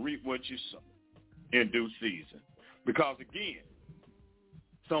going to reap what you sow in due season. Because, again,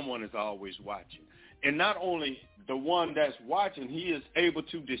 someone is always watching. And not only the one that's watching, he is able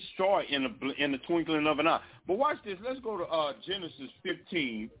to destroy in the twinkling of an eye. But watch this. Let's go to Genesis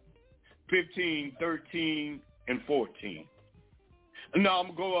 15, 13, and 14. Now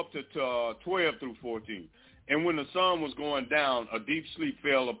I'm going to go up to 12 through 14. And when the sun was going down, a deep sleep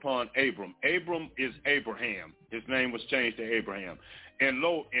fell upon Abram. Abram is Abraham. His name was changed to Abraham. And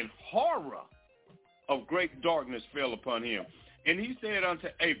lo, in horror of great darkness fell upon him. And he said unto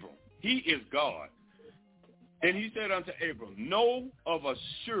Abram, he is God. And he said unto Abram, know of a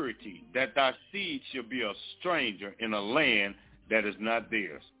surety that thy seed shall be a stranger in a land that is not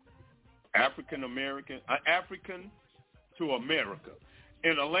theirs. African to America,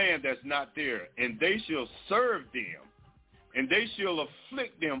 in a land that's not there, and they shall serve them, and they shall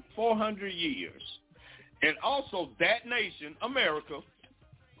afflict them 400 years. And also that nation, America,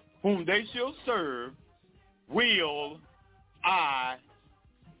 whom they shall serve, will I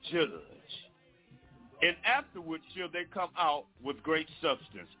judge. And afterwards shall they come out with great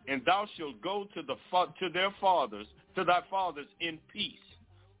substance, and thou shalt go to thy fathers in peace.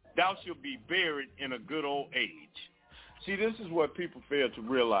 Thou shalt be buried in a good old age. See, this is what people fail to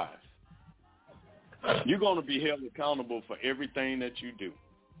realize. You're going to be held accountable for everything that you do,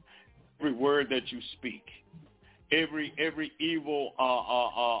 every word that you speak, every evil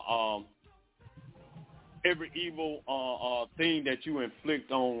thing that you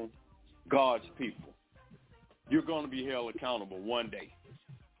inflict on God's people. You're going to be held accountable one day.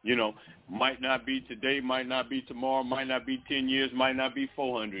 You know, might not be today, might not be tomorrow, might not be 10 years, might not be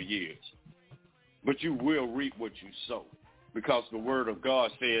 400 years. But you will reap what you sow, because the word of God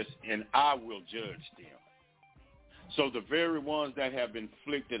says, and I will judge them. So the very ones that have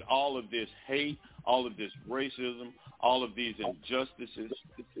inflicted all of this hate, all of this racism, all of these injustices,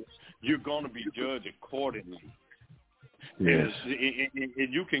 you're going to be judged accordingly. Yes.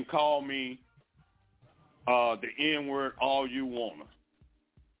 And you can call me the N-word all you want,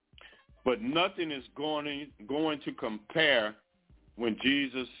 but nothing is going to compare when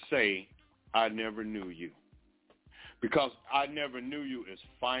Jesus say, I never knew you. Because I never knew you is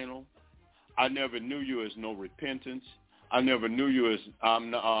final. I never knew you as no repentance. I never knew you as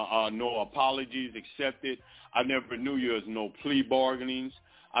no apologies accepted. I never knew you as no plea bargainings.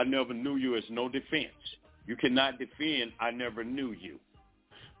 I never knew you as no defense. You cannot defend, I never knew you.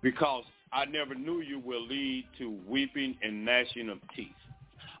 Because I never knew you will lead to weeping and gnashing of teeth.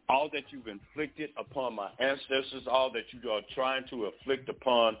 All that you've inflicted upon my ancestors, all that you are trying to inflict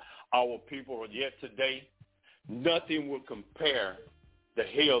upon our people yet today, nothing will compare the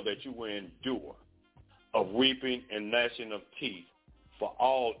hell that you will endure of weeping and gnashing of teeth for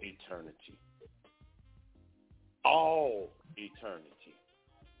all eternity. All eternity.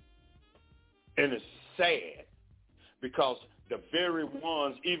 And it's sad because the very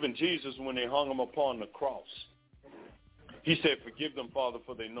ones, even Jesus, when they hung him upon the cross, he said, forgive them, Father,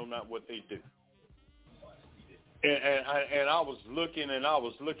 for they know not what they do. And I was looking and I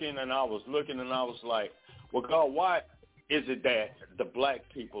was looking and I was looking and I was like, well, God, why is it that the black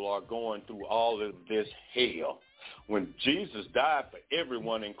people are going through all of this hell when Jesus died for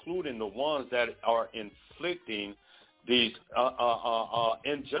everyone, including the ones that are inflicting these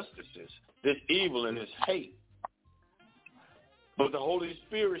injustices, this evil and this hate? But the Holy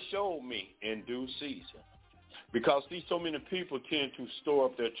Spirit showed me in due season. Because see, so many people tend to store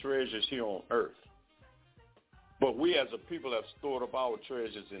up their treasures here on earth. But we as a people have stored up our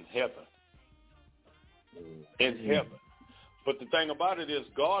treasures in heaven. In heaven. But the thing about it is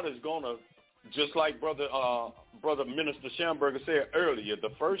God is going to, just like Brother Minister Schamberger said earlier, the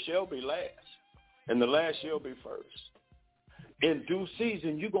first shall be last, and the last shall be first. In due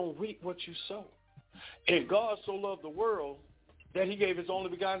season, you're going to reap what you sow. And God so loved the world that he gave his only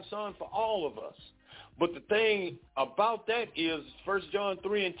begotten son for all of us. But the thing about that is 1 John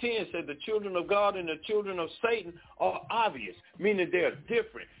 3:10 said the children of God and the children of Satan are obvious, meaning they're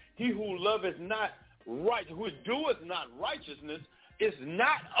different. He who loveth not right, who doeth not righteousness is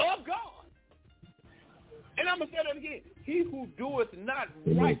not of God. And I'm going to say that again. He who doeth not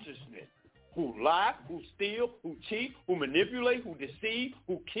righteousness, who lie, who steal, who cheat, who manipulate, who deceive,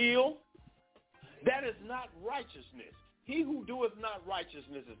 who kill, that is not righteousness. He who doeth not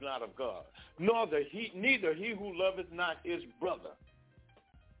righteousness is not of God, neither he who loveth not his brother.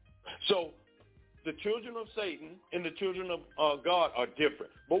 So the children of Satan and the children of God are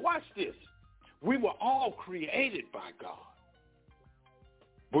different. But watch this. We were all created by God,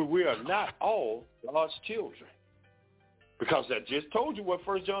 but we are not all God's children. Because I just told you what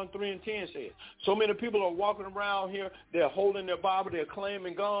 1 John 3:10 says. So many people are walking around here, they're holding their Bible, they're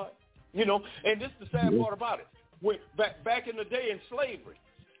claiming God. You know, and this is the sad part about it. When, back in the day in slavery,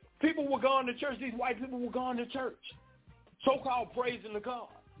 people were going to church. These white people were going to church, so-called praising the God.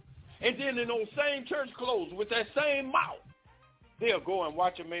 And then in those same church clothes with that same mouth, they'll go and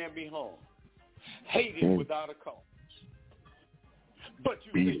watch a man be hung, hated without a cause. But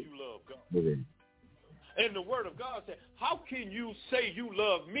you say you love God. And the word of God said, how can you say you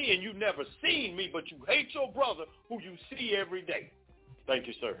love me and you never seen me, but you hate your brother who you see every day? Thank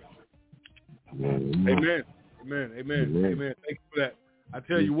you, sir. Amen. Amen. Amen. Thank you for that. I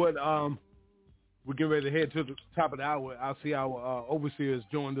tell you what, we're getting ready to head to the top of the hour. I'll see our overseer has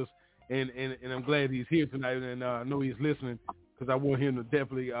joined us, and I'm glad he's here tonight, and I know he's listening because I want him to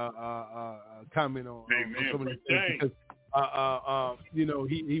definitely comment on some of these things because you know,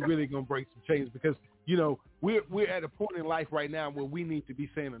 he really gonna break some chains because you know we're at a point in life right now where we need to be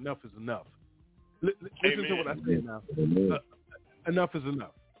saying enough is enough. Listen to what I say now. Enough is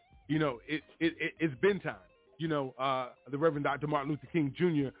enough. You know, it's been time. You know, the Reverend Dr. Martin Luther King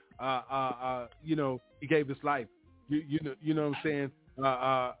Jr., you know, he gave his life. You know what I'm saying?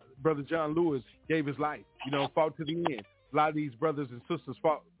 Brother John Lewis gave his life, you know, fought to the end. A lot of these brothers and sisters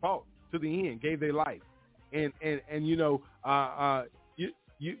fought to the end, gave their life. And you know,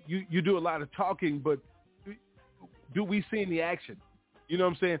 you do a lot of talking, but do we see any action? You know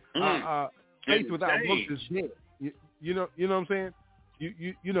what I'm saying? Faith without works is dead. You know what I'm saying?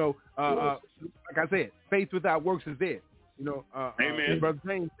 You know, like I said, faith without works is dead. You know, Amen. Brother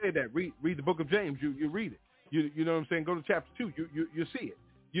James said that. Read the book of James. You read it. You know what I'm saying? Go to chapter 2. You see it.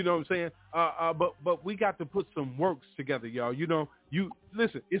 You know what I'm saying? But we got to put some works together, y'all. You know,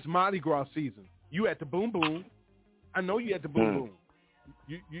 listen. It's Mardi Gras season. You at the boom boom. I know you at the boom boom.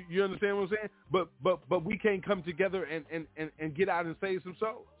 You understand what I'm saying? But we can't come together and get out and save some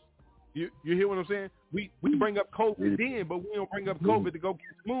souls. You hear what I'm saying? We bring up COVID then, but we don't bring up COVID to go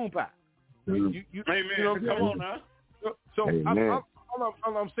catch moon pie. Amen. You know Come on now. So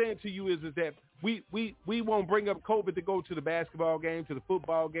all I'm saying to you is that we won't bring up COVID to go to the basketball game, to the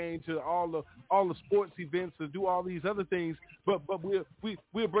football game, to all the sports events, to do all these other things. But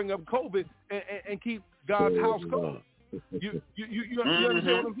we'll bring up COVID and keep God's house covered. You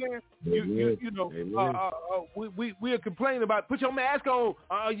understand what I'm saying? We are complaining about put your mask on.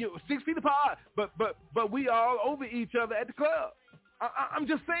 You 6 feet apart, but we all over each other at the club. I'm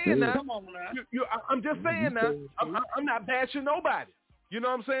just saying now. Come on now. I'm just saying now. I'm not bashing nobody. You know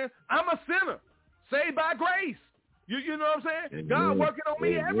what I'm saying? I'm a sinner, saved by grace. You know what I'm saying? God working on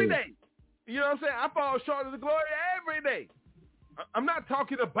me every day. You know what I'm saying? I fall short of the glory every day. I'm not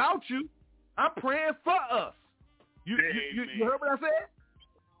talking about you. I'm praying for us. You heard what I said?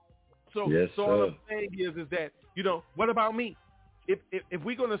 So all I'm saying is that, what about me? If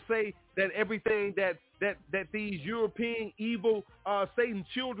we're gonna say that everything that these European evil Satan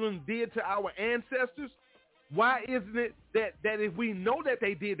children did to our ancestors, why isn't it that if we know that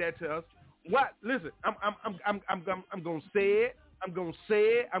they did that to us, what? Listen, I'm gonna say it. I'm gonna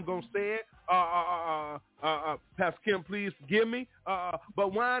say it. Pastor Kim, please forgive me.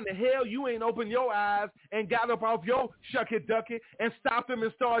 But why in the hell you ain't opened your eyes and got up off your shucky ducky and stopped them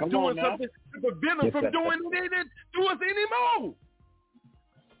and started doing something to prevent them from doing it to us anymore?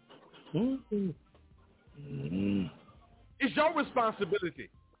 Mm-hmm. It's your responsibility.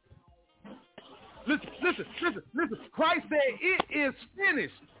 Listen. Christ said it is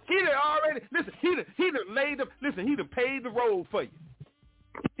finished. He done already, he done laid up, he done paved the road for you.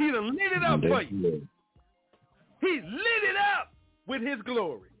 He done lit it up for you. He lit it up with his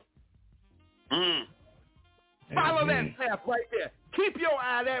glory. Follow that path right there. Keep your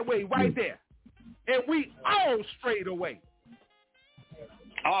eye that way right there. And we all straight away.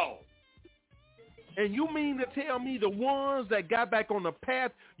 Oh. And you mean to tell me the ones that got back on the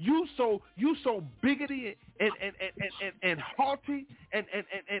path, you so bigoted and haughty and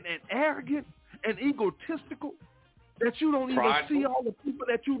arrogant and egotistical that you don't even see all the people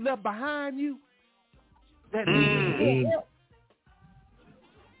that you left behind you that need your help?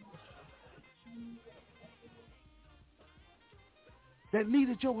 That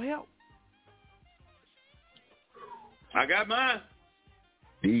needed your help. I got mine.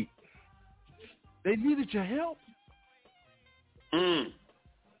 Deep. They needed your help.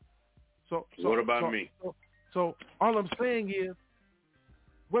 So what about me? So all I'm saying is,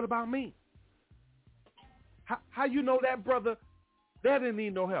 what about me? How you know that brother, they didn't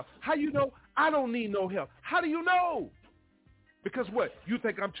need no help? How you know I don't need no help? How do you know? Because what? You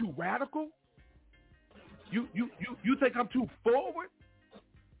think I'm too radical? You think I'm too forward?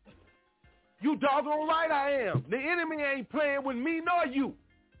 You doggone right I am. The enemy ain't playing with me nor you.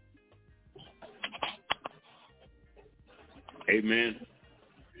 Amen.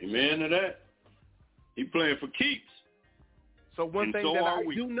 Amen to that. He playing for keeps. So one thing that I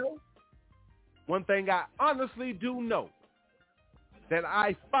do know, one thing I honestly do know, that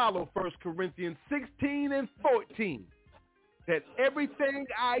I follow 1 Corinthians 16 and 14, that everything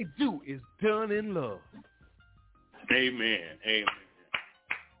I do is done in love. Amen. Amen.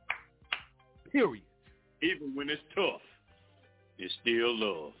 Period. Even when it's tough, it's still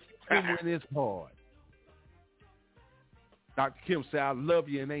love. Even when it's hard. Dr. Kim said, I love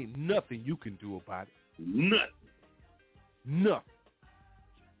you and ain't nothing you can do about it. Nothing.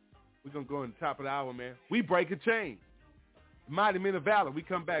 We're going to go in the top of the hour, man. We break a chain. Mighty Men of Valor. We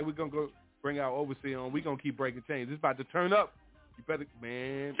come back. We're going to go bring our overseer on. We're going to keep breaking chains. It's about to turn up. You better,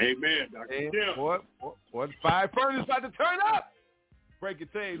 man. Amen, Dr. Kim. Boy, the fire furnace about to turn up. Break a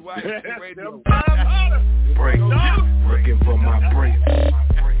chain. Why? Radio. Break. Looking for my breakthrough.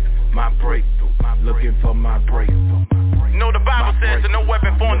 My breakthrough. Looking for my breakthrough. You know the Bible says that no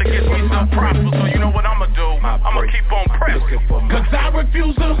weapon formed against me shall prosper, so you know what I'ma do? I'ma keep on pressing. Cause I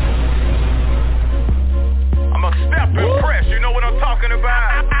refuse to. I'ma step and press, you know what I'm talking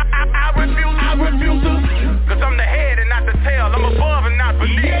about? I refuse to. Cause I'm the head and not the tail. I'm above and not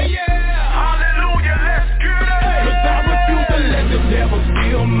beneath. Yeah. Hallelujah, let's get it. Cause I refuse to let the devil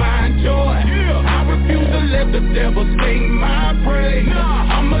steal my joy. I refuse to let the devil sing my praise.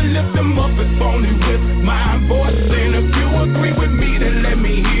 I'ma lift him up if only with my voice. And if you agree with me, then let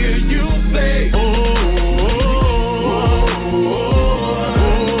me hear you say,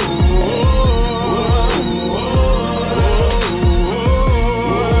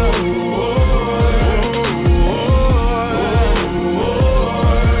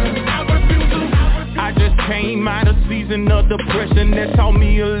 I just came out of season of depression that taught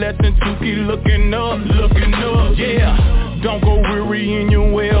me a lesson to keep looking up, yeah. Don't go weary in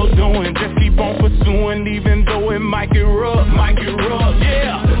your well-doing. Just keep on pursuing even though it might get rough,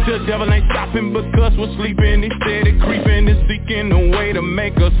 yeah. The devil ain't stopping because we're sleeping. He steady creeping and seeking a way to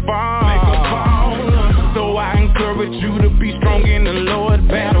make us fall. So I encourage you to be strong in the Lord.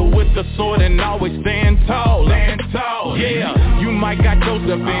 Battle with the sword and always stand tall. Yeah, you might got Joseph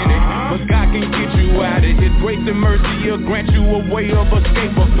in it, but God can get you out of it. Break grace and mercy will grant you a way of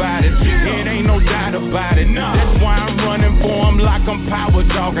escape about it. It ain't no doubt about it. That's why I'm running for him like I'm power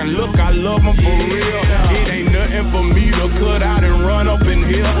jogging. Look, I love him for real. It ain't nothing for me to cut out and run up in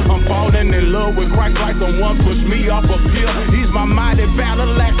here. I'm falling in love with Christ like someone pushed me off a pill. He's my mighty Valor,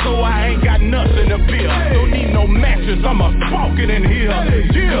 so I ain't got nothing to fear. Don't need no matches, I'm a smoking in here.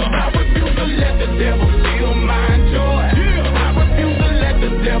 Yeah, I refuse to let the devil steal my joy. I refuse to let the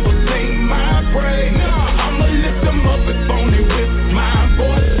devil sing my praise. I'ma lift him up if only with my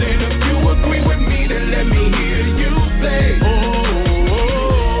voice. And if you agree with me, then let me hear you say,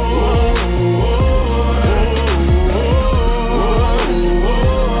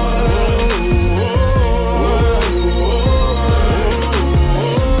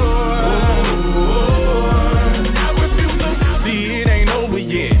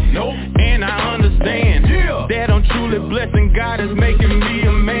 blessing God is making me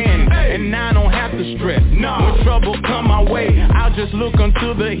a man, and I don't have to stress. When trouble come my way, I'll just look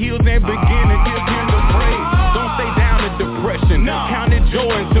unto the hills and begin to give him the praise. Don't stay down to depression, count it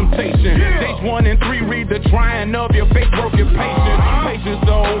joy and temptation. Stage 1 and 3, read the trying of your faith, work your patience. Patience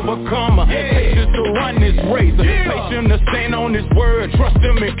to overcome, patience to run this race, patience to stand on his word, trust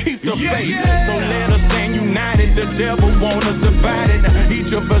him and keep the faith. So let us stand united, the devil want us divided.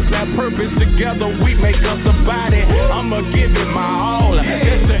 Each of us have purpose, together we make us a body. I'ma give it my all,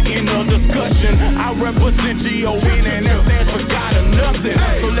 that's the end of discussion. I represent G-O-N and that stands for God or nothing.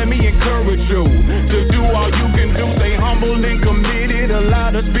 So let me encourage you to do all you can do. Stay humble and committed,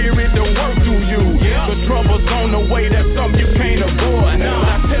 allow the spirit to work through you. The trouble's on the way, that's something you can't avoid.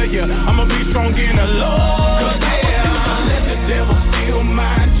 I tell you, I'ma be strong in the Lord. Cause I refuse to let the devil steal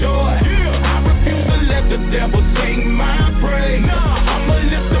my joy. I refuse to let the devil sing my praise. I'ma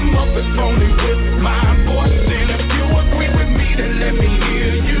lift him up if only with my voice. And if you agree with me, then let me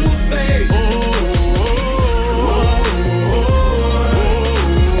hear you say,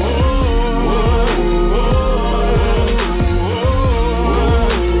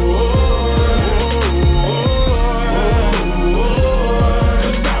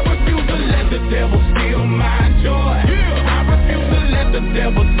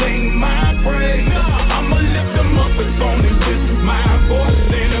 devil sing my praise. I'ma lift them up if only with my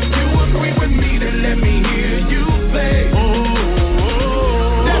voice. And if you agree with me, then let me hear you say,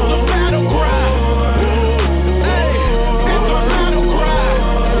 that's a battle cry. Hey, that's a battle cry.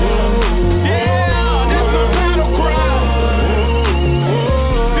 Yeah, that's a battle cry.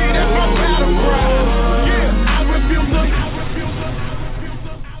 See, that's my battle cry. Yeah, I refuse to.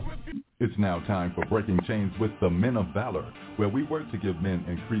 It's now time for Breaking Chains with the Men of Valor, where we work to give men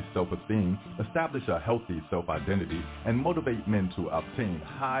increased self-esteem, establish a healthy self-identity, and motivate men to obtain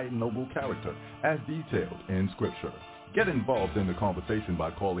high, noble character as detailed in Scripture. Get involved in the conversation by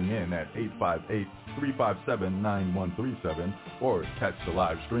calling in at 858-357-9137 or catch the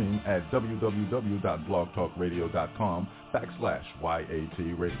live stream at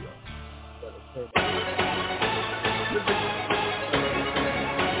www.blogtalkradio.com/YAT Radio.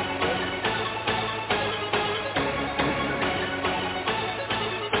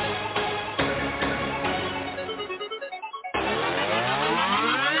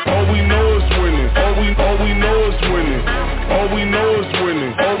 All we know is winning. All we know is winning. All we know is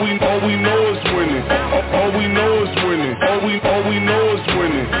winning. All we know is winning. All we know is winning. All we know is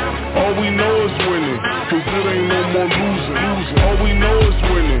winning. All we know is winning. 'Cause it ain't no more losing. All we know is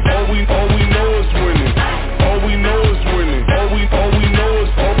winning. All we know is winning. All we know is winning. All we know is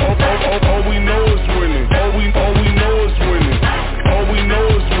all we know is winning. All we know is winning. All we know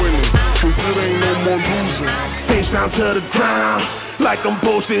is winning. 'Cause it ain't no more losing. Face down to the ground, like I'm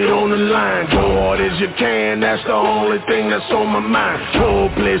posted on the line. Go hard as you can, that's the only thing that's on my mind.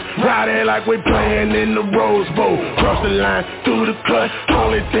 Hopeless, ride it like we're playing in the Rose Bowl. Cross the line, through the cut,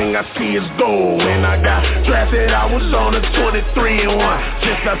 only thing I see is gold. When I got drafted, I was on a 23-1.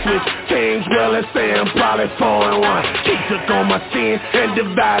 Since I switched teams, well, let's say I'm probably 4-1. He took on my sin and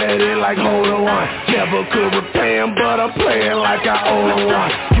divided it like hole in one. Never could repay him, but I'm playing like I owe him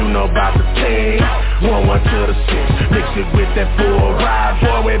one. You know about the team, 1-1 to the 6. Mix it with that full ride,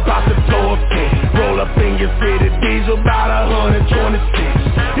 boy, we bout to throw a fit. Roll up in your fitted diesel, about 126.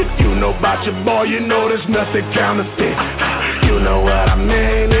 If you know about your boy, you know there's nothing counterfeit. You know what I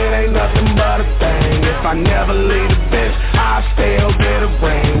mean, it ain't nothing but a thing. If I never leave the bench, I still get a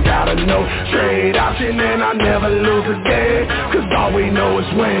ring. Got a no trade option and I never lose a game. 'Cause all we know is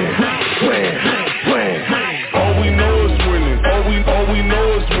win, win, win. All we know is winning. All we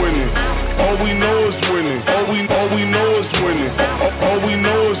know is winning. All we know is winning. All we know is winning. All we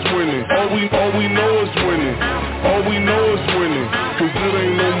know is winning. All we know is winning. All we know is winning. 'Cause it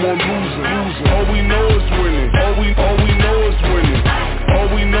ain't no more losing. All we know is winning.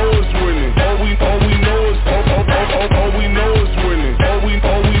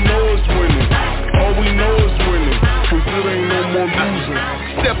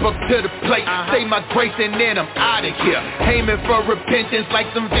 up to the plate, say my grace and then I'm out of here. Aiming for repentance like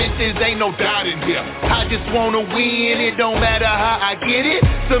some vengeance, ain't no doubt in here. I just wanna win, it don't matter how I get it.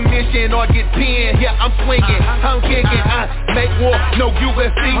 Submission or get pinned, yeah, I'm swinging, I'm kicking. I make war, no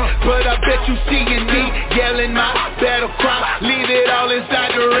UFC, but I bet you seeing me yelling my battle cry. Leave it all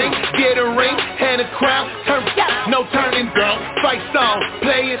inside the ring, get a ring and a crown. Turn, no turning, girl. Fight song,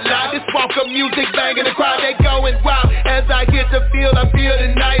 play it loud. This walk up music banging the crowd, they going wild. As I hit the field, I feel the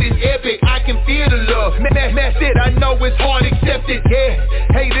night is epic. I can feel the love. That's it, I know it's hard accepted. Yeah,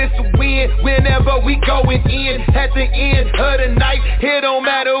 hey, this a win. Whenever we going in, at the end of the night, it don't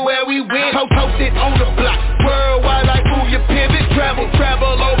matter where we win. Posted on the block, worldwide like who you pivot.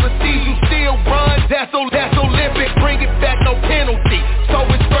 Travel overseas, you still run. That's Olympic. Bring it back, no penalty. So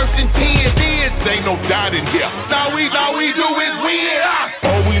it's first and 10. Ain't no doubt in here. All we do is win.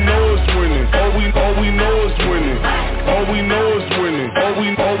 All we know is winning. All we know is winning. All we know is winning. All we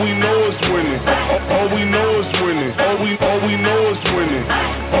know is winning. All we know is winning. All we know is winning.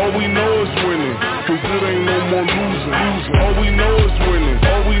 All we know is winning. 'Cause it ain't no more losing. All we know is winning.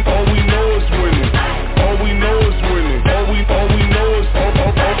 All we know is winning. All we know is winning. All we know is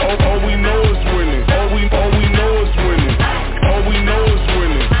all we know is winning. All we know is winning. All we know is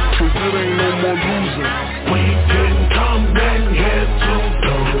winning. 'Cause it ain't no more losing. We didn't come in here to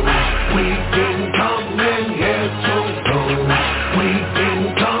lose. We didn't come in here to lose. We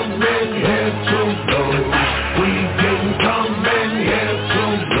didn't come in here to lose. We didn't come in here to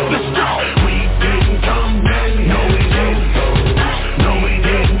lose. Let's go. We didn't come in here. No, we didn't lose. No, we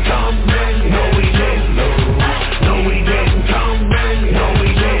didn't come in here. No, we didn't lose. No, we didn't come in here. No, we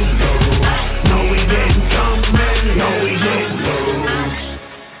didn't lose. No, we didn't come in here. No, we didn't lose.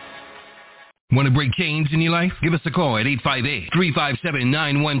 Want to break chains in your life? Give us a call at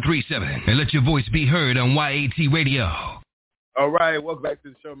 858-357-9137 and let your voice be heard on YAT Radio. All right, welcome back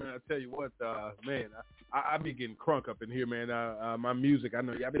to the show, man. I tell you what, man, I be getting crunk up in here, man. My music, I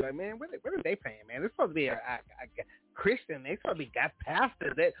know y'all be like, man, what are they playing, man? It's supposed to be a Christian. They supposed to be got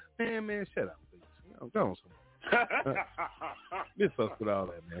pastors. Man, shut up, please. Go on, miss us with all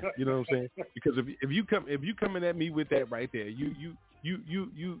that, man. You know what I'm saying? Because if you coming at me with that right there, you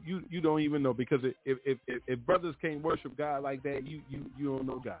don't even know. Because if brothers can't worship God like that, you don't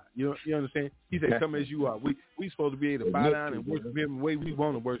know God. You understand? He said, "Come as you are." We supposed to be able to bow down and worship Him the way we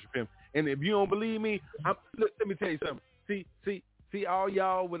want to worship Him. And if you don't believe me, let me tell you something. See all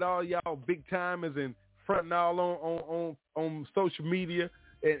y'all with all y'all big timers and fronting all on social media.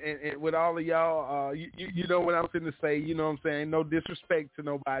 And with all of y'all, you know what I'm finna say, you know what I'm saying? No disrespect to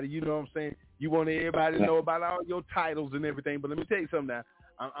nobody, you know what I'm saying? You want everybody to know about all your titles and everything, but let me tell you something now.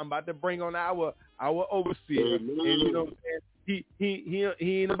 I'm about to bring on our overseer, and you know what I'm saying?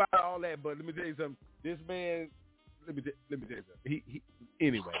 He ain't about all that, but let me tell you something. This man, let me tell you something.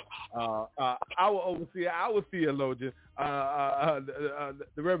 Anyway, our overseer, our theologian, the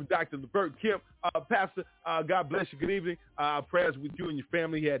Reverend Dr. Levert Kemp, Pastor, God bless you. Good evening. Prayers with you and your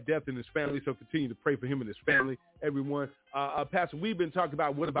family. He had death in his family, so continue to pray for him and his family, everyone. Pastor, we've been talking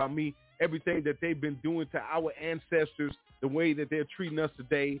about What About Me, everything that they've been doing to our ancestors, the way that they're treating us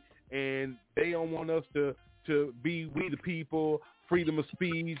today, and they don't want us to be we the people, freedom of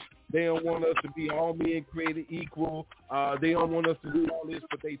speech. They don't want us to be all men created equal. They don't want us to do all this,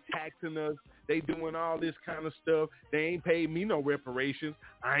 but they taxing us. They doing all this kind of stuff. They ain't paid me no reparations.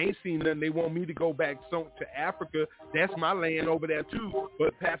 I ain't seen nothing. They want me to go back to Africa. That's my land over there too.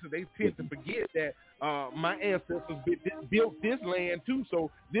 But Pastor, they tend to forget that my ancestors built this land too. So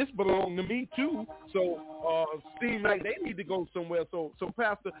this belonged to me too. So seems like they need to go somewhere. So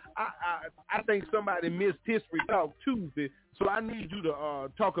Pastor, I think somebody missed History Talk Tuesday. So I need you to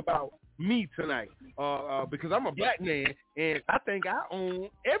talk about me tonight because I'm a black man and I think I own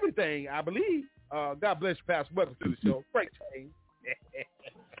everything, I believe. God bless you, Pastor. Welcome to the show. Break chain.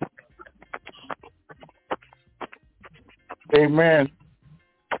 Amen.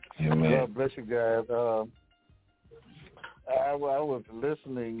 God bless you guys. I was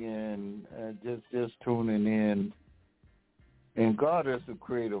listening and just tuning in, and God is the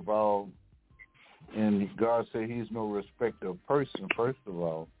creator of all. And God said He's no respecter of person, first of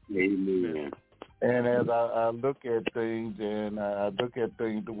all. Amen. And as I look at things, and I look at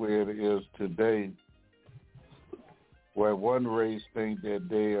things the way it is today, where one race think that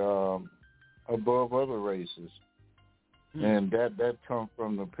they are above other races, and that comes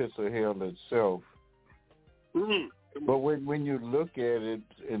from the pits of hell itself. But when you look at it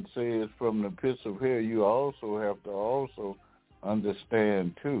and say it's from the pits of hell, you also have to also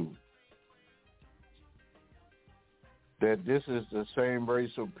understand too that this is the same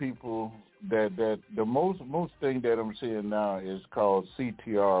race of people that the most thing that I'm seeing now is called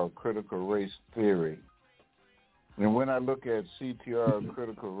CTR, critical race theory. And when I look at CTR,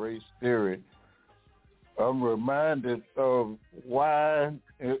 critical race theory, I'm reminded of why,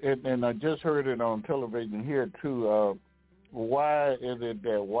 and I just heard it on television here too, why is it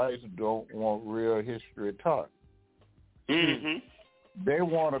that whites don't want real history taught? Mm-hmm. They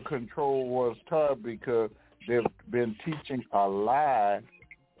want to control what's taught because they've been teaching a lie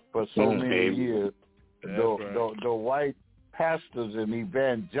for so many years. The white pastors and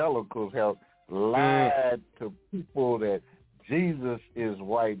evangelicals have lied to people that Jesus is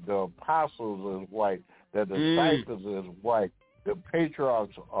white, the apostles is white, the disciples is white, the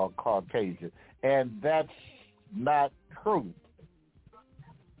patriarchs are Caucasian, and that's not true.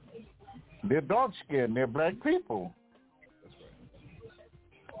 They're dark-skinned, they're black people.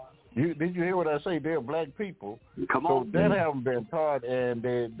 Did you hear what I say? They're black people. Come on. So that haven't been taught, and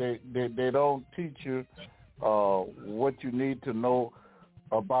they don't teach you what you need to know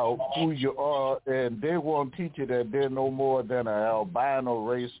about who you are, and they won't teach you that they're no more than an albino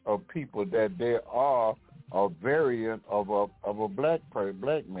race of people, that they are a variant of a black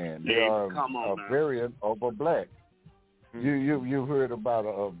man. They are a variant of a black. You've heard about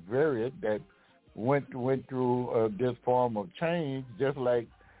a variant that went through this form of change, just like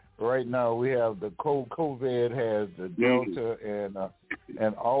right now we have the COVID has the Delta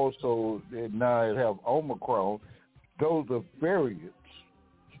and also now it have Omicron. Those are variants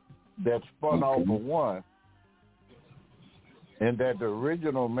that spun off of one, and that the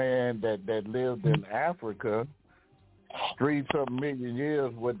original man that lived in Africa, 3-something million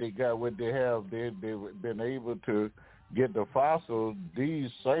years, they've been able to get the fossils.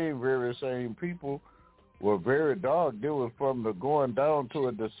 These very same people were very dark. They were from going down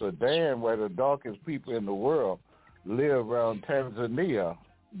to the Sudan, where the darkest people in the world live, around Tanzania.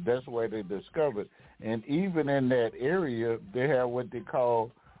 That's where they discovered. And even in that area, they have what they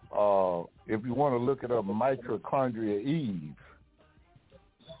call, if you want to look it up, mitochondria Eve.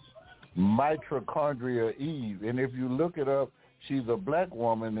 Mitochondria Eve. And if you look it up, she's a black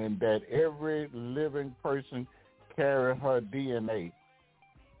woman, and that every living person carry her DNA.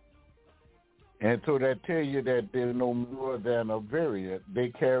 And so that tell you that they're no more than a variant. They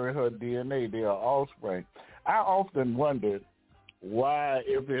carry her DNA. They are offspring. I often wondered why,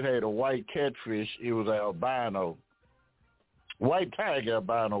 if it had a white catfish, it was albino. White tiger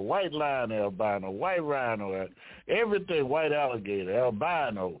albino, white lion albino, white rhino, everything, white alligator,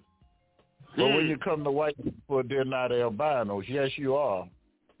 albino. But when you come to white people, they're not albinos. Yes, you are.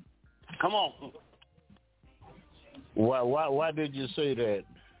 Come on. Why did you say that?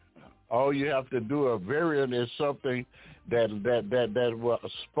 All you have to do, a variant is something that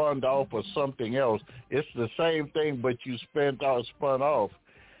was spun off of something else. It's the same thing, but you spun off.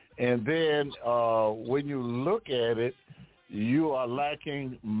 And then when you look at it, you are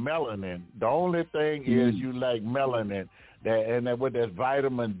lacking melanin. The only thing is you lack melanin, and with that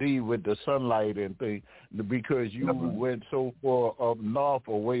vitamin D with the sunlight and thing, because you went so far up north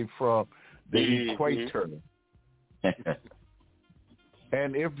away from the equator.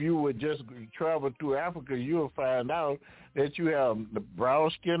 And if you would just travel through Africa, you'll find out that you have the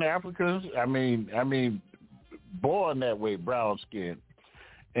brown-skinned Africans. I mean, born that way, brown skin.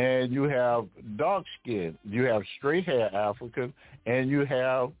 And you have dark skin. You have straight hair African, and you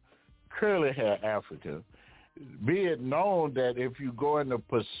have curly hair African. Be it known that if you go in the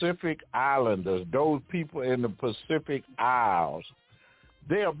Pacific Islanders, those people in the Pacific Isles,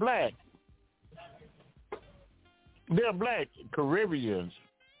 they are black. They're black. Caribbeans,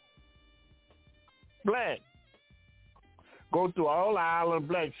 black. Go through all the island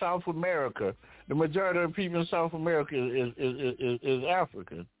black. South America, the majority of the people in South America is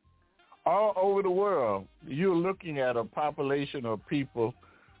African. All over the world, you're looking at a population of people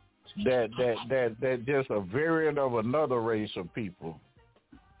that just a variant of another race of people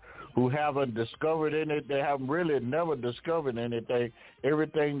who haven't discovered anything. They haven't really never discovered anything.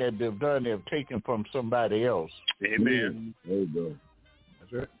 Everything that they've done, they've taken from somebody else. Amen. There you go.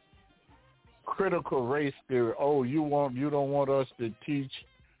 That's right. Critical race theory. Oh, you don't want us to teach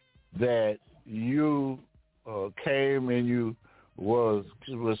that you came and you was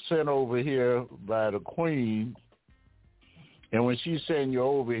sent over here by the queen, and when she sent you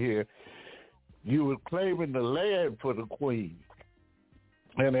over here, you were claiming the land for the queen.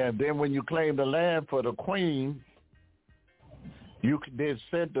 And then when you claim the land for the queen, you then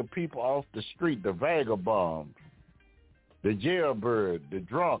send the people off the street, the vagabonds, the jailbird, the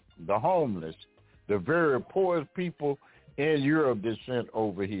drunk, the homeless, the very poorest people in Europe that sent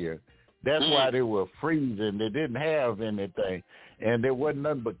over here. That's why they were freezing. They didn't have anything, and there wasn't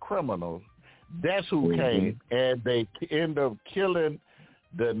nothing but criminals. That's who came, and they end up killing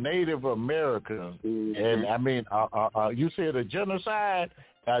the Native Americans. And I mean, you said a genocide,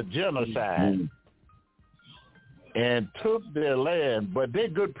 and took their land. But they're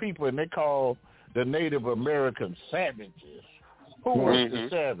good people, and they call the Native Americans savages. Who was the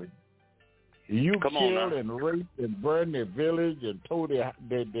savage? You killed and raped and burned their village and tore their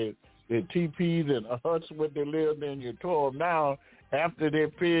teepees and huts where they lived in. You tore them down after they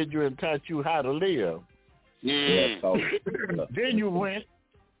fed you and taught you how to live. Then you went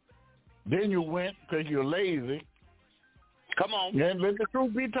because you're lazy. Come on. And let the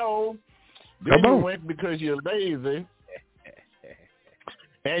truth be told. Then you went because you're lazy.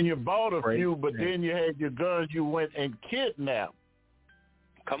 And you bought a few, but then you had your guns. You went and kidnapped.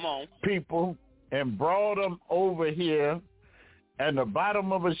 Come on. People and brought them over here and the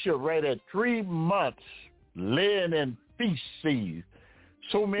bottom of a ship right at 3 months laying in feces.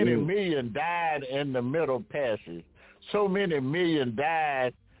 So many million died in the Middle Passage. So many million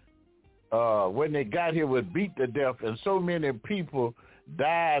died when they got here was beat to death, and so many people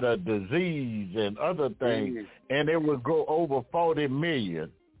died of disease and other things, and it would go over 40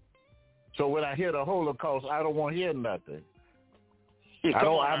 million. So when I hear the Holocaust, I don't want to hear nothing.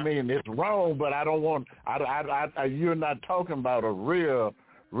 I mean, it's wrong, but I don't want. You're not talking about a real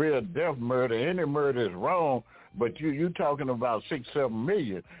death murder. Any murder is wrong, but you talking about 6-7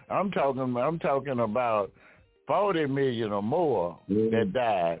 million. I'm talking about 40 million or more that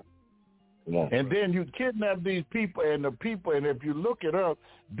died. And then you kidnap these people, and if you look it up,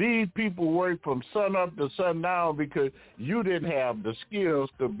 these people work from sun up to sundown because you didn't have the skills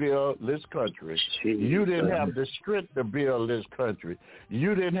to build this country. You didn't have the strength to build this country.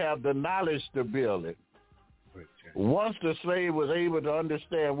 You didn't have the knowledge to build it. Once the slave was able to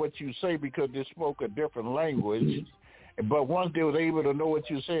understand what you say because they spoke a different language, but once they was able to know what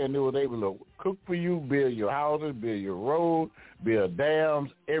you're saying, they was able to cook for you, build your houses, build your roads, build dams,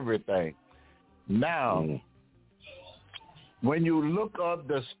 everything. Now, when you look up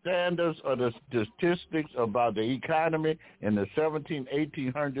the standards or the statistics about the economy in the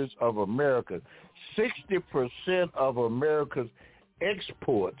 1800s of America, 60% of America's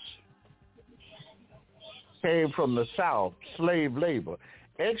exports came from the South, slave labor.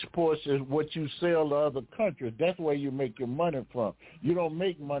 Exports is what you sell to other countries. That's where you make your money from. You don't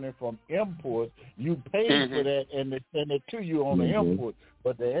make money from imports. You pay for that and they send it to you on the import.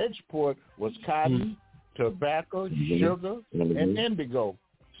 But the export was cotton, tobacco, sugar, and indigo.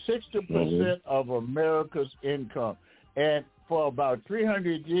 60% of America's income. And for about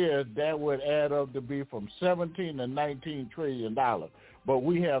 300 years, that would add up to be from $17 to $19 trillion. But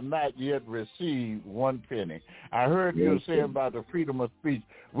we have not yet received one penny. I heard you say about the freedom of speech.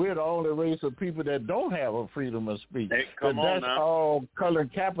 We're the only race of people that don't have a freedom of speech. Hey, that's all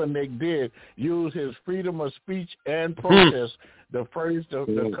Colin Kaepernick did, use his freedom of speech and protest, the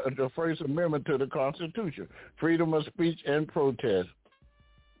First Amendment to the Constitution, freedom of speech and protest.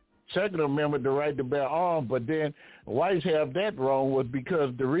 Second Amendment, the right to bear arms, but then whites have that wrong was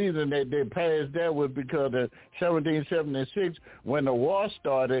because the reason that they passed that was because in 1776, when the war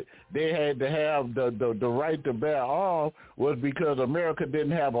started, they had to have the right to bear arms was because America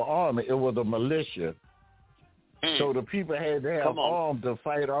didn't have an army. It was a militia. So the people had to have arms to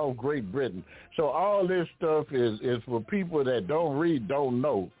fight off Great Britain. So all this stuff is for people that don't read, don't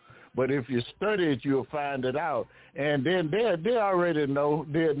know. But if you study it, you'll find it out. And then they already know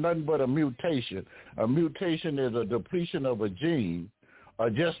there's nothing but a mutation. A mutation is a depletion of a gene or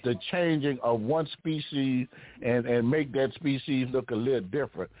just the changing of one species and make that species look a little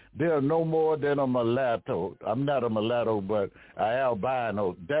different. They're no more than a mulatto. I'm not a mulatto, but an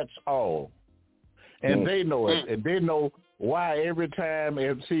albino. That's all. And they know it. And they know why every time,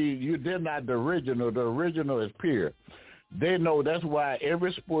 they're not the original. The original is pure. They know that's why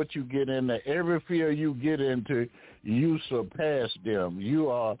every sport you get into, every field you get into, you surpass them. You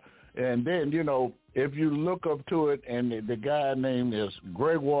are, and then, if you look up to it, and the guy name is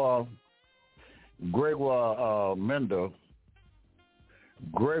Gregor Mendel,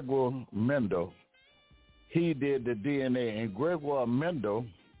 he did the DNA, and Gregor Mendel,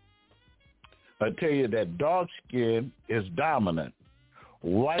 I tell you that dark skin is dominant.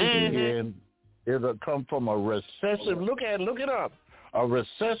 White skin come from a recessive, look it up, a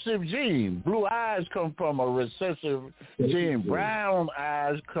recessive gene. Blue eyes come from a recessive gene. Brown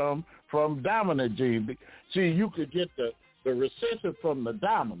eyes come from dominant gene. See, you could get the recessive from the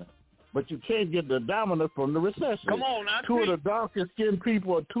dominant, but you can't get the dominant from the recessive. Come on, two darkest skinned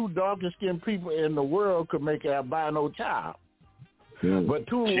people in the world could make an albino child. But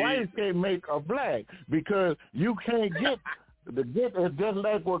two whites can't make a black because you can't get it's just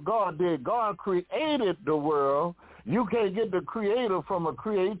like what God did. God created the world. You can't get the creator from a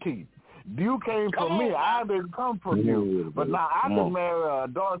createe. You came from me. I didn't come from you. But now I can marry a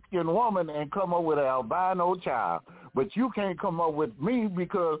dark-skinned woman and come up with an albino child. But you can't come up with me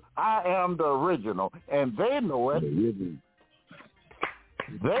because I am the original. And they know it.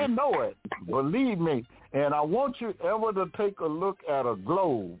 They know it. Believe me. And I want you ever to take a look at a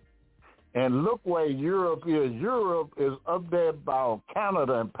globe and look where Europe is. Europe is up there by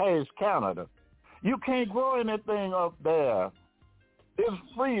Canada and past Canada. You can't grow anything up there. It's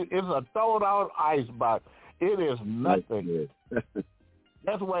free. It's a thawed-out ice box. It is nothing.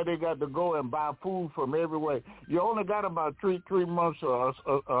 That's why they got to go and buy food from everywhere. You only got about three months of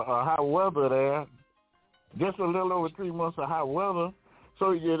hot weather there, just a little over 3 months of hot weather.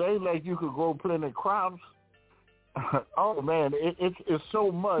 So it ain't like you could grow plenty of crops. Oh, man, it's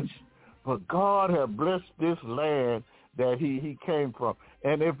so much. But God has blessed this land that he came from.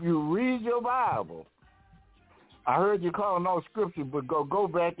 And if you read your Bible, I heard you calling all scripture, but go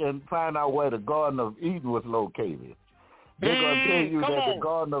back and find out where the Garden of Eden was located. They're going to tell you that the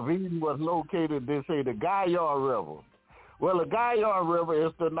Garden of Eden was located, they say, the Guyard River. Well, the Guyard River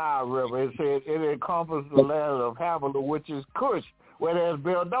is the Nile River. It said it encompasses the land of Havilah, which is Cush, where there's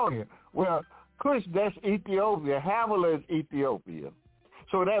Babylonia. Well, Cush, that's Ethiopia. Havilah is Ethiopia.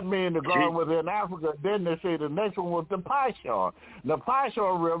 So that means the garden was in Africa. Then they say the next one was the Pishon. The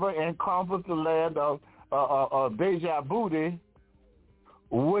Pishon River encompassed the land of Deja Booty,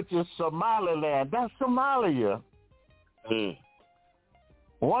 which is Somaliland. That's Somalia.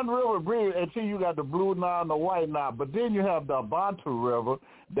 One river breathes until you got the Blue Nile and the White Nile, but then you have the Bantu River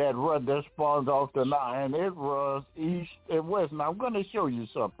that spawns off the Nile, and it runs east and west. Now I'm going to show you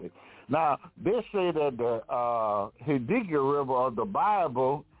something. Now they say that the Hidika River of the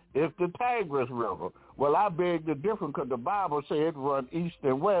Bible is the Tigris River. Well, I beg to differ because the Bible says it runs east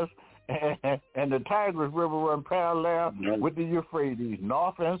and west, and the Tigris River runs parallel with the Euphrates,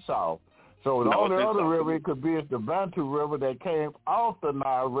 north and south. So the only other river it could be is the Bantu River that came off the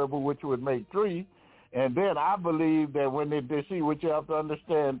Nile River, which would make three. And then I believe that when they see, what you have to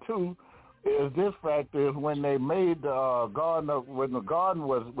understand too, is this fact is when they made the garden, when the garden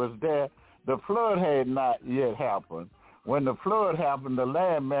was there, the flood had not yet happened. When the flood happened, the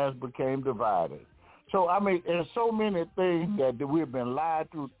land mass became divided. So, I mean, there's so many things that we've been lied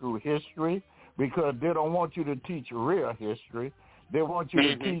through history because they don't want you to teach real history. They want you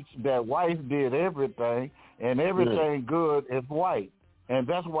to teach that white did everything, and everything good is white. And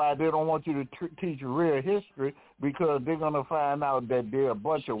that's why they don't want you to teach real history, because they're going to find out that they're a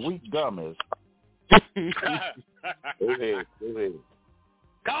bunch of weak dummies. Go ahead.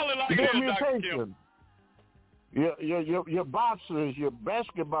 Call it like it is, Your boxers, your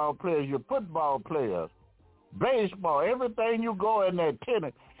basketball players, your football players, baseball, everything you go in there,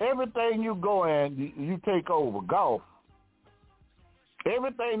 tennis, everything you go in, you take over. Golf.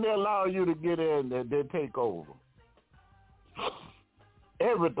 Everything they allow you to get in, they take over.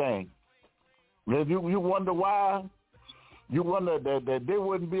 Everything. You wonder why? You wonder that they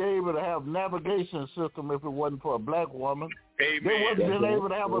wouldn't be able to have navigation system if it wasn't for a black woman. Amen. They wouldn't be able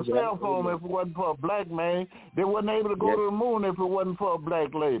to have a cell phone if it wasn't for a black man. They wouldn't able to go to the moon if it wasn't for a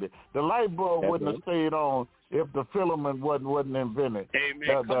black lady. The light bulb wouldn't have stayed on if the filament wasn't invented.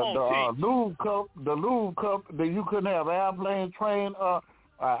 Amen. The lube cup, you couldn't have airplane, train, a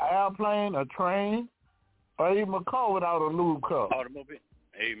train, or even a car without a lube cup. Automobile.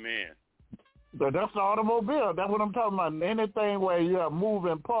 Amen. That's the automobile. That's what I'm talking about. Anything where you have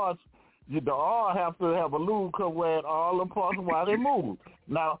moving parts, the oil have to have a lube cup where all the parts while they move.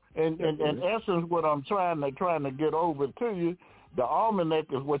 Now, in essence, what I'm trying to get over to you, the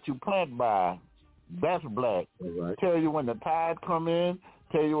almanac is what you plant by. That's black. Right. Tell you when the tide come in,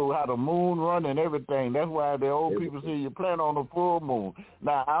 tell you how the moon run and everything. That's why the old people say you plant on the full moon.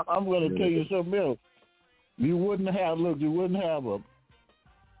 Now, I'm going to tell you something else. You wouldn't have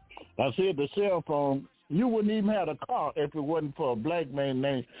I said the cell phone, you wouldn't even have a car if it wasn't for a black man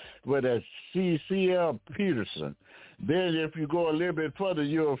named C.L. Peterson. Then if you go a little bit further,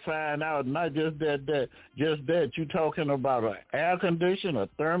 you'll find out not just that you're talking about an air conditioner, a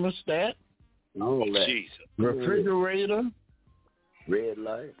thermostat, refrigerator, red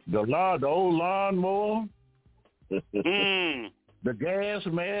light, the old lawnmower, the gas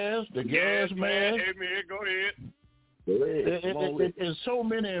mask, Amen. Go ahead. It's so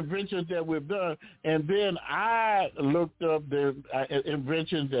many inventions that we've done, and then I looked up the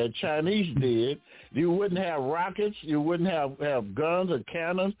inventions that Chinese did. You wouldn't have rockets, you wouldn't have guns or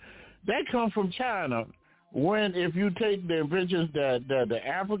cannons. That come from China. if you take the inventions that the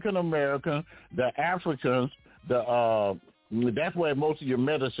African American, the Africans, that's where most of your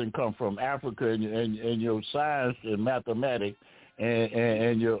medicine come from, Africa, and your science and mathematics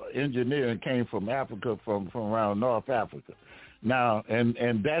and your engineering came from Africa, from around North Africa. Now,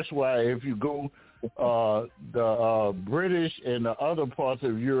 and that's why if you go, the British and the other parts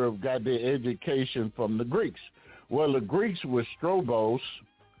of Europe got their education from the Greeks. Well, the Greeks were Strobos.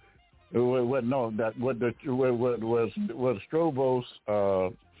 Was Strobos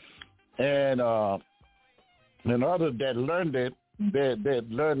and others that learned it, that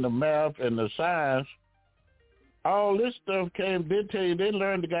learned the math and the science. All this stuff came. They tell you they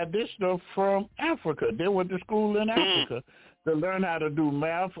got this stuff from Africa. They went to school in Africa to learn how to do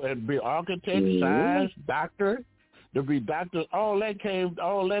math and be architects, science, doctor, to be doctors. All that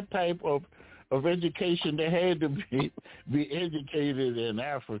type of education they had to be educated in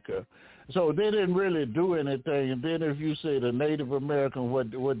Africa. So they didn't really do anything. And then if you say the Native American,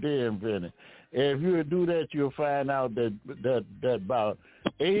 what they invented, if you do that, you'll find out that about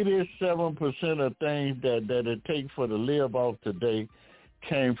 87% of things that it takes for to live off today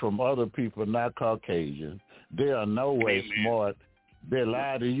came from other people, not Caucasian. They are no way smart. They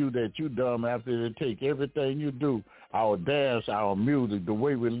lie to you that you dumb after they take everything you do, our dance, our music, the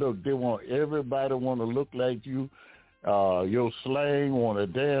way we look. They want everybody want to look like you. Your slang want to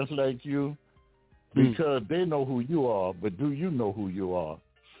dance like you because they know who you are. But do you know who you are?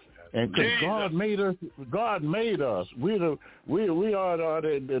 And because God made us, we are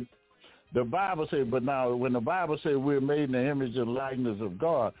the Bible says. But now, when the Bible says we're made in the image and likeness of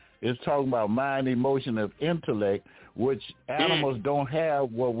God, it's talking about mind, emotion, and intellect, which animals don't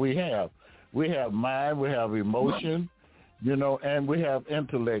have. What we have mind, we have emotion, and we have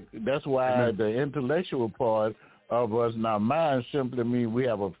intellect. That's why the intellectual part of us, now mind simply means we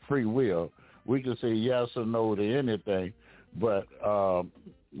have a free will. We can say yes or no to anything, but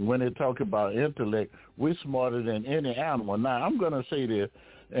when they talk about intellect, we're smarter than any animal. Now, I'm going to say this,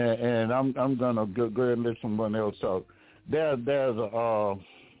 and I'm going to go ahead and let someone else talk. There's a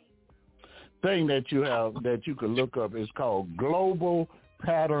thing that you have that you can look up. It's called Global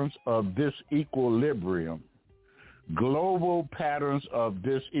Patterns of Disequilibrium. Global patterns of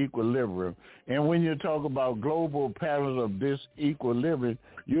disequilibrium. And when you talk about global patterns of disequilibrium,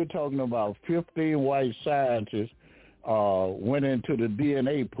 you're talking about 15 white scientists went into the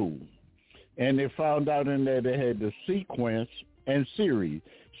DNA pool. And they found out in there they had the sequence and series.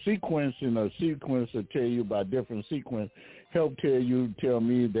 Sequencing a sequence will tell you about different sequence, tell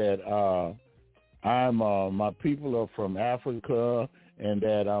me that my people are from Africa, and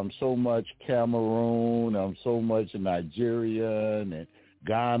that I'm so much Cameroon, I'm so much Nigerian and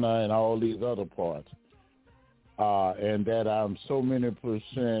Ghana and all these other parts, and that I'm so many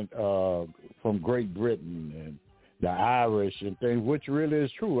percent from Great Britain and the Irish and things, which really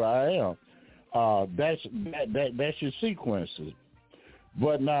is true. I am. That's your sequences.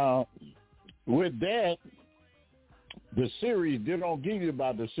 But now, with that, the series, they don't give you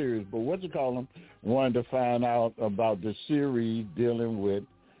about the series, but what you call them, wanted to find out about the series dealing with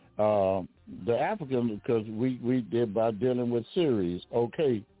the African, because we did about dealing with series.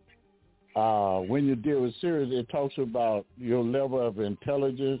 Okay, when you deal with series, it talks about your level of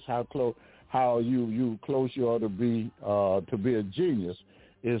intelligence, how close you ought to be a genius.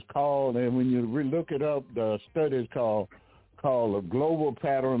 It's called, and when you look it up, the study is called a global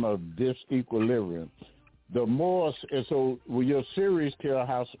pattern of disequilibrium. The more, so your series tell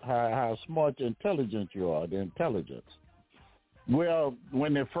how smart, intelligent you are, the intelligence. Well,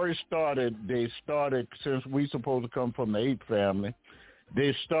 when they first started, since we supposed to come from the ape family,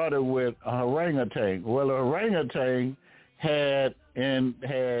 they started with a orangutan. Well, a orangutan had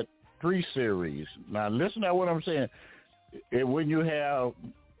 3 series. Now, listen to what I'm saying. When you have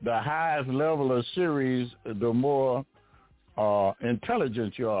the highest level of series, the more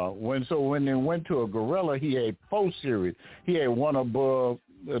intelligent you are. When they went to a gorilla, he had 4 series. He had one above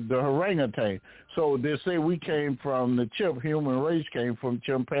the orangutan. So they say we came from the human race came from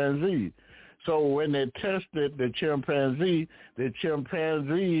chimpanzee. So when they tested the chimpanzee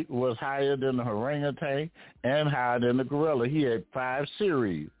was higher than the orangutan and higher than the gorilla. He had 5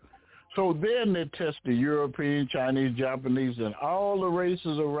 series. So then they tested European, Chinese, Japanese, and all the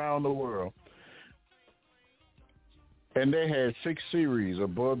races around the world. And they had 6 series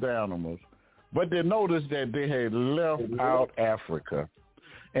above the animals. But they noticed that they had left out Africa.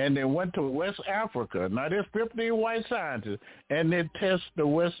 and they went to West Africa. Now, there's 50 white scientists, and they test the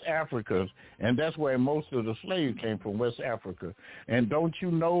West Africans, and that's where most of the slaves came from, West Africa. And don't you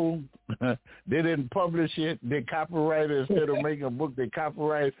know, they didn't publish it. They copyrighted instead of making a book. They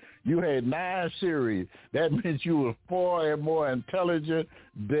copyrighted. You had 9 series. That means you were far and more intelligent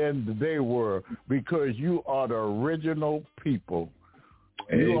than they were, because you are the original people.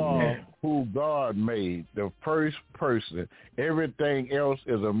 You are who God made, the first person. Everything else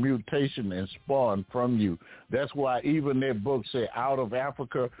is a mutation and spawned from you. That's why even that book said out of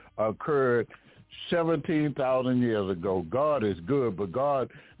Africa occurred 17,000 years ago. God is good, but God,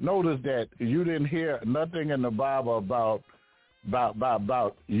 notice that you didn't hear nothing in the Bible about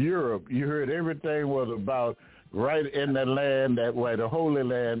Europe. You heard everything was about right in the land that way the Holy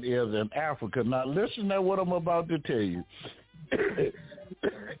Land is in Africa. Now listen to what I'm about to tell you.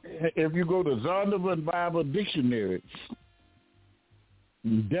 If you go to Zondervan Bible Dictionary,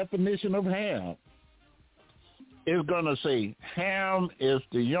 definition of Ham, it's going to say Ham is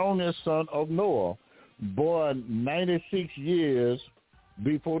the youngest son of Noah, born 96 years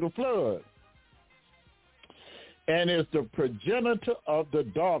before the flood, and is the progenitor of the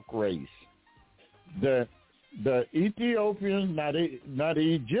dark race. The Ethiopians, not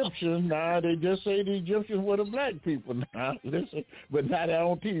the Egyptians, now they just say the Egyptians were the black people now, listen, but not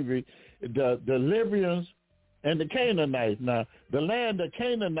on TV. The Libyans and the Canaanites. Now, the land of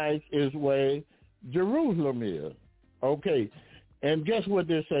Canaanites is where Jerusalem is. Okay, and guess what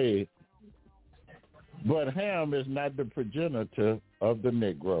they say? But Ham is not the progenitor of the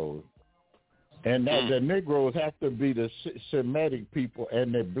Negroes. And that the Negroes have to be the Semitic people,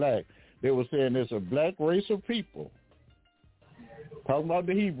 and they're black. They were saying it's a black race of people. Talking about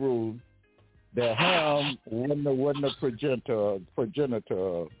the Hebrews, that Ham wasn't the progenitor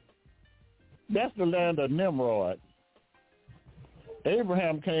of. That's the land of Nimrod.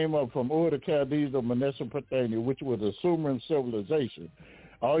 Abraham came up from Ur the Chaldees of Mesopotamia, which was a Sumerian civilization.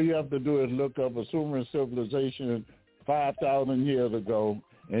 All you have to do is look up a Sumerian civilization 5,000 years ago,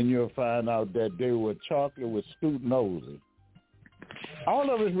 and you'll find out that they were chocolate with stoop noses.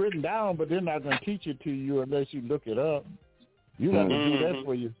 All of it's written down, but they're not going to teach it to you unless you look it up. You have to do that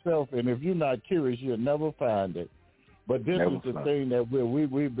for yourself, and if you're not curious, you'll never find it. But this is the thing that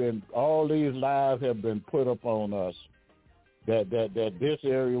we've been, all these lies have been put up on us, that this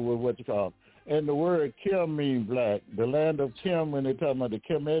area was what you call. And the word Kim means black. The land of Kim, when they're talking about the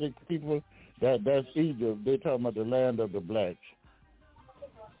Kemetic people, that's Egypt. They're talking about the land of the blacks.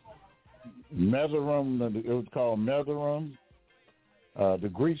 Mezoram, it was called Mezoram. The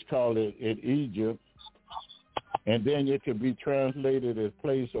Greeks call it in Egypt, and then it could be translated as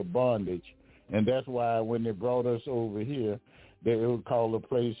place of bondage. And that's why when they brought us over here, they would call a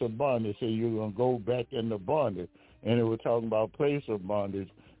place of bondage. Say you're going to go back into bondage. And it was talking about place of bondage,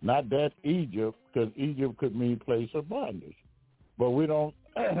 not that Egypt, because Egypt could mean place of bondage. But we don't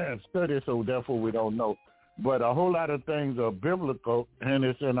study, so therefore we don't know. But a whole lot of things are biblical, and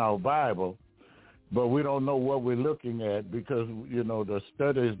it's in our Bible. But we don't know what we're looking at because, you know, the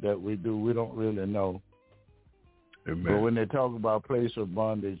studies that we do, we don't really know. Amen. But when they talk about place of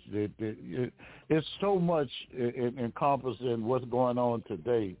bondage, it's so much encompassing what's going on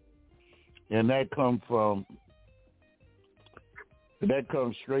today. And that comes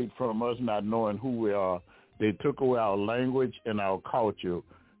straight from us not knowing who we are. They took away our language and our culture.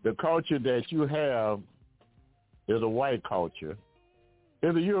 The culture that you have is a white culture.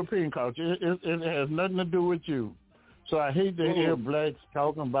 It's a European culture. It has nothing to do with you. So I hate to hear blacks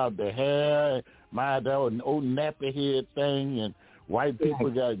talking about the hair, that old nappy head thing, and white people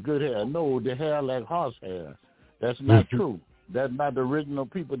got good hair. No, the hair like horse hair. That's not true. That's not the original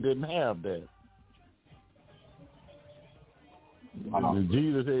people didn't have that.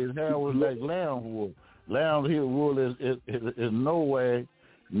 Jesus said his hair was like lamb wool. Lamb wool is nowhere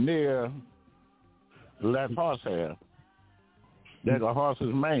near like horse hair. That's a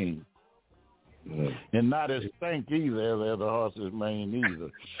horse's mane. And not as stank either as a horse's mane either.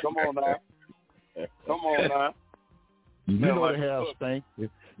 Come on now. You know the hair stink.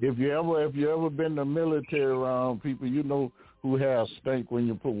 If you ever been to military around people, you know who hair stink when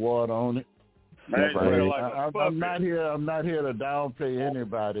you put water on it. I'm not here to downplay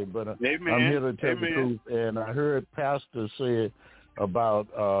anybody, but I'm here to tell the truth. And I heard Pastor say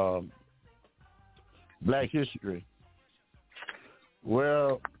about Black history.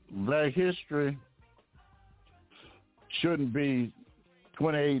 Well, Black history shouldn't be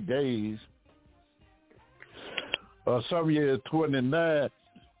 28 days, or some years 29.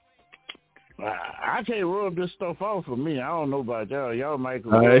 I can't rub this stuff off for me. I don't know about y'all. Y'all might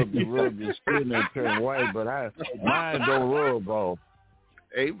rub your skin and turn white, but mine don't rub off.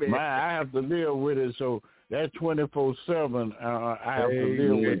 Amen. I have to live with it. So that 24/7, I have to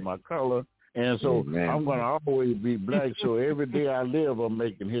live with my color. And so I'm going to always be black. So every day I live, I'm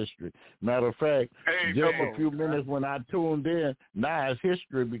making history. Matter of fact, just a few minutes when I tuned in, now it's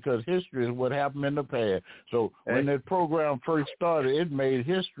history because history is what happened in the past. So when that program first started, it made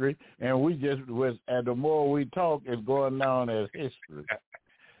history, and we just was. And the more we talk, it's going down as history.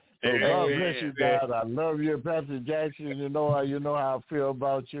 So God bless you guys. I love you, Pastor Jackson. You know how I feel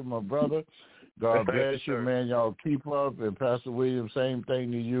about you, my brother. God bless you, man. Y'all keep up. And Pastor Williams, same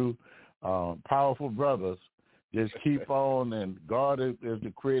thing to you. Powerful brothers, just keep on, and God is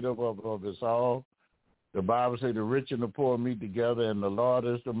the creator of us all. The Bible says the rich and the poor meet together, and the Lord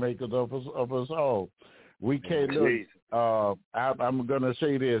is the maker of us all. We can't look. I'm going to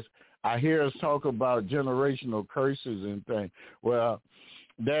say this. I hear us talk about generational curses and things. Well,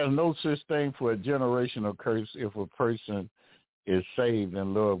 there's no such thing for a generational curse if a person is saved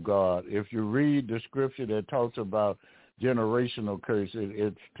and love God. If you read the scripture that talks about generational curse,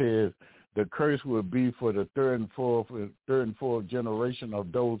 it says the curse will be for the third and fourth generation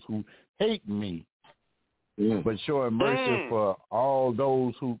of those who hate me, but showing mercy for all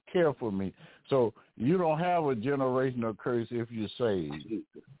those who care for me. So you don't have a generational curse if you're saved.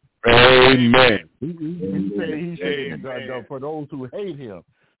 Amen. He said for those who hate him.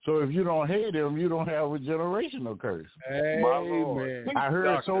 So if you don't hate him, you don't have a generational curse. Amen. I've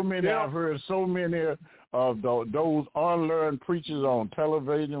heard so many of those unlearned preachers on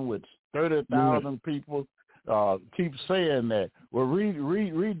television with 30,000 people keep saying that. Well,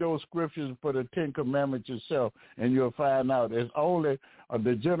 read those scriptures for the 10 Commandments yourself, and you'll find out it's only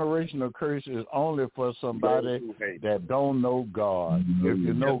the generational curse is only for somebody that don't know God. If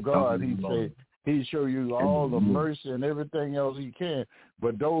you know God, he said he show you all the mercy and everything else he can.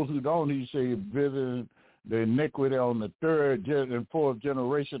 But those who don't, he say, visiting the iniquity on the third and fourth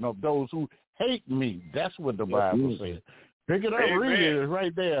generation of those who hate me. That's what the Bible says. Pick it up, read it. It's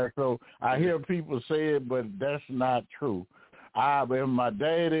right there. So I hear people say it, but that's not true. If my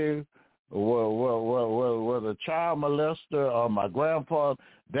daddy was a child molester or my grandfather,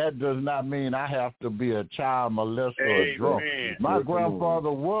 that does not mean I have to be a child molester or drunk. My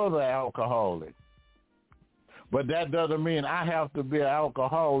grandfather was an alcoholic. But that doesn't mean I have to be an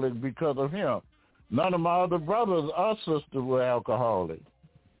alcoholic because of him. None of my other brothers or sisters were alcoholics.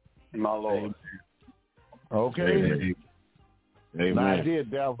 My Lord. Okay. Amen. Now, I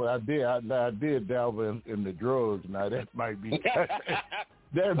did dabble in the drugs. Now that might be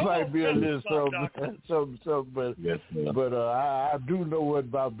that might be a little something. But I do know what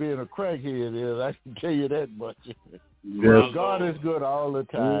about being a crackhead is. I can tell you that much. Yes. God is good all the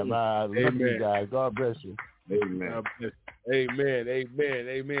time. I love you guys. God bless you. Amen.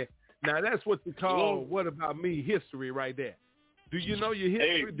 Amen. Now that's what you call "What About Me" history right there. Do you know your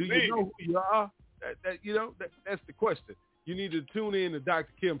history? Amen. Do you know who you are? That's the question. You need to tune in to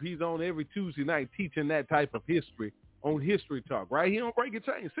Dr. Kemp. He's on every Tuesday night teaching that type of history on History Talk, right here on Break It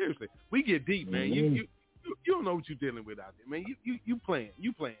Chain. Seriously, we get deep, man. You don't know what you're dealing with out there, man. You playing.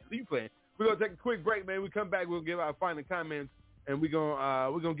 We're gonna take a quick break, man. We come back, we'll give our final comments, and we're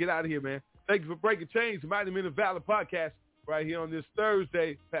gonna get out of here, man. Thank you for Breaking Chains, the Mighty Men of Valor podcast, right here on this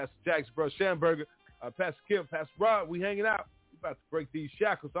Thursday. Pastor Jackson, Brother Schamberger, Pastor Kemp, Pastor Rod, we hanging out. We about to break these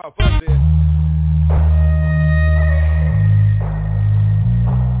shackles off up there.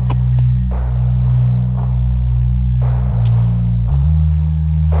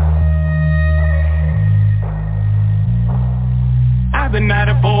 I've been at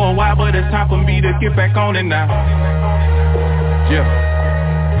it for a while, but it's time for me to get back on it now. Yeah.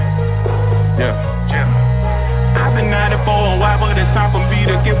 I've been at it for a while, but it's time for me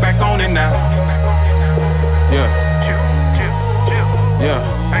to get back on it now. Yeah.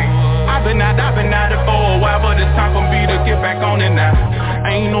 I've been at it for a while, but it's time for me to get back on it now.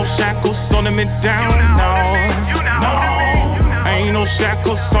 Ain't no shackles holding me down, no. Ain't no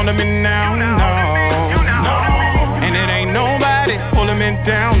shackles holding me now, no. And it ain't nobody holding me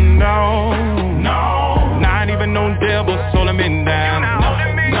down, no. Not even no devil holding me down, no.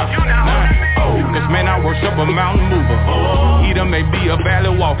 Cause man, I worship a mountain mover. He done may be a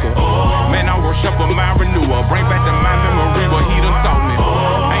valley walker. Man, I worship a mind renewer. Bring back to my memory what he done taught me.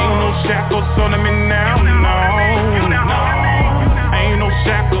 Ain't no shackles holding me now, no. Ain't no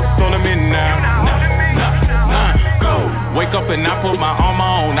shackles holding me now, no. Wake up and I put my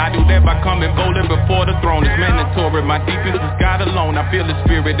armor on. I do that by coming boldly before the throne. It's mandatory, my deepest is God alone. I feel the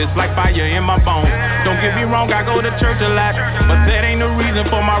spirit, it's like fire in my bones. Don't get me wrong, I go to church a lot, but that ain't the reason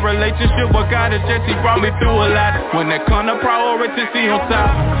for my relationship with God. It's just he brought me through a lot. When that kind of priority, see on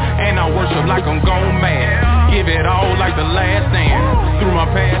top, and I worship like I'm gone mad. Give it all like the last stand. Threw my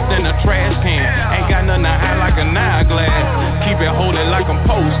past in the trash can. Ain't got nothing to hide like an hourglass. Keep it holy like I'm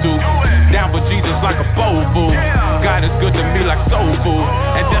supposed to. Down for Jesus like a bowl fool. God is good to me like soul food.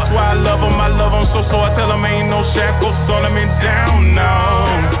 And that's why I love him so I tell him ain't no shackles on me down, no.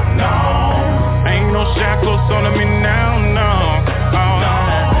 Ain't no shackles on me now, no.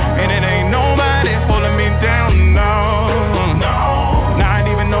 And it ain't nobody holding me down, no. Not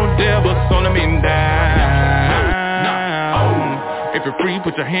even no devil holding me down. If you're free,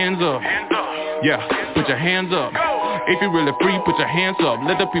 put your hands up. Yeah, put your hands up. If you're really free, put your hands up.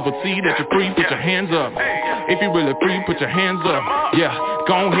 Let the people see that you're free, put your hands up. If you're really free, put your hands up. Yeah,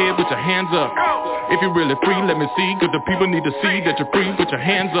 go ahead, put your hands up. If you're really free, let me see, cause the people need to see that you're free, put your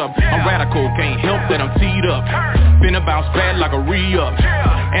hands up. I'm radical, can't help that I'm teed up. Finna bounce back like a re-up.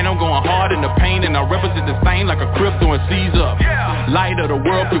 And I'm going hard in the pain, and I represent this thing like a crypto and seize up. Light of the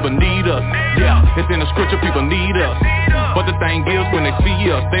world, people need us. Yeah, it's in the scripture, people need us. But the thing is, when they see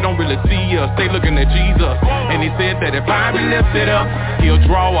us, they don't really see us, they looking at Jesus. And he said that if I be lifted up, he'll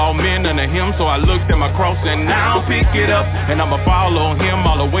draw all men unto him. So I looked at my cross and now I'll pick it up. And I'ma follow him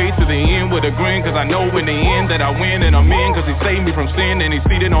all the way to the end with a grin, cause I know in the end that I win and I'm in. Cause he saved me from sin and he's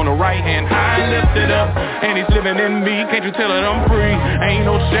seated on the right hand high lifted up. And he's living in me, can't you tell that I'm free? Ain't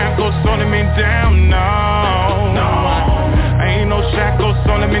no shackles holding me down, no. Ain't no shackles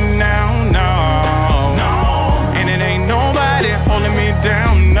holding me now, no. And it ain't nobody holding me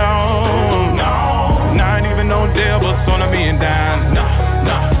down, no. Not even no devil holding me down,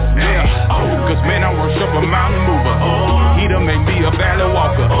 yeah. Cause man, I worship a mountain mover. He done made me a valley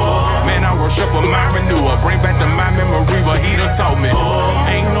walker. Man, I worship a mind renewer. Bring back to my memory what he done taught me.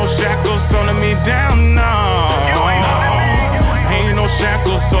 Ain't no shackles holding me down, no. Ain't no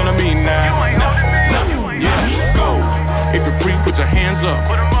shackles holding me now. Yeah, go. If you're free, put your hands up.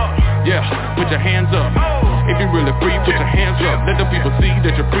 Yeah, put your hands up. If you're really free, put your hands up. Let the people see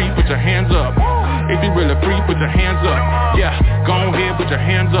that you're free, put your hands up. If you're really free, put your hands up. Yeah, go ahead, put your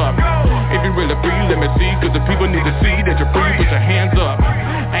hands up. If you're really free, let me see, cause the people need to see that you're free, put your hands up.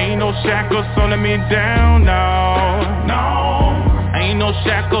 Ain't no shackles holding me down, no. Ain't no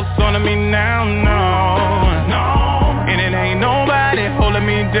shackles holding me now, no. And it ain't nobody holding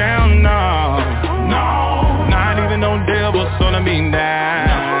me down, no. Not even no devil holding me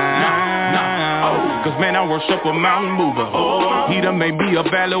down. Cause man, I worship a mountain mover. He done made me a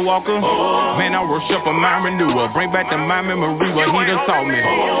valley walker. Man, I worship a mind renewer. Bring back to my memory what he done taught me.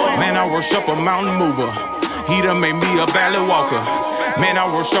 Man, I worship a mountain mover. He done made me a valley walker. Man, I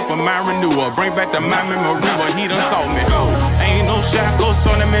worship a mind renewer. Bring back to my memory what he done taught me. Ain't no shackles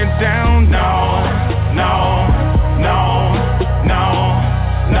holding me down, no.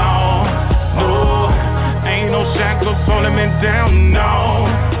 Ain't no shackles holding me down, no.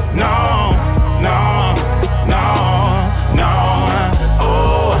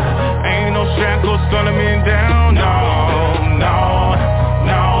 Ain't no shackles holding me down, no.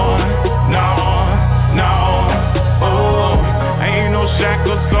 Ain't no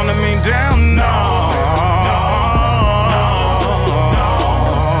shackles holding me down, no.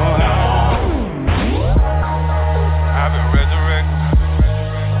 I've been resurrected.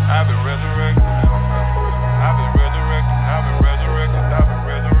 I've been resurrected. I've been resurrected. I've been resurrected. I've been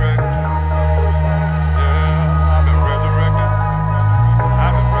resurrected. Yeah, I've been resurrected.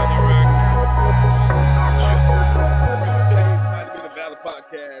 I've been resurrected. Might have been a Valor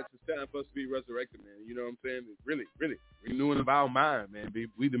podcast. It's time for us to be resurrected, man. You know what I'm saying? It's really renewing of our mind, man.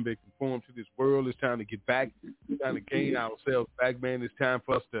 We done been conformed to this world. It's time to get back. It's time to gain ourselves back, man. It's time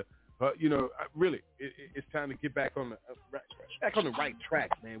for us to, it's time to get back on the right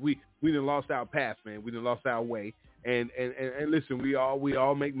track, man. We done lost our path, man. We done lost our way. And listen, we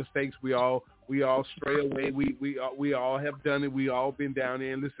all make mistakes. We all stray away. We all have done it. We all been down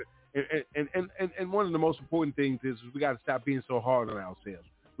there. And listen, and one of the most important things is we got to stop being so hard on ourselves.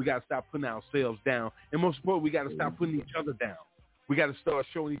 We got to stop putting ourselves down. And most important, we got to stop putting each other down. We got to start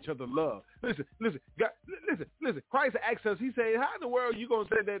showing each other love. Listen. Christ asked us. He said, "How in the world are you gonna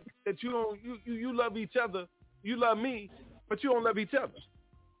say that you love each other? You love me, but you don't love each other?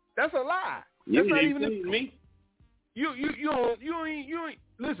 That's a lie. That's not even me. You ain't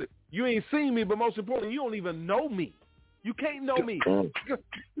listen. You ain't seen me, but most importantly, you don't even know me. You can't know me because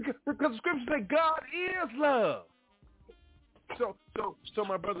the scriptures say God is love. So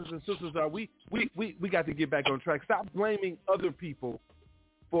my brothers and sisters, we got to get back on track. Stop blaming other people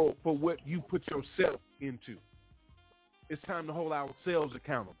for what you put yourself into. It's time to hold ourselves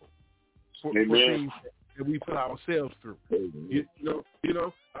accountable for things that we put ourselves through.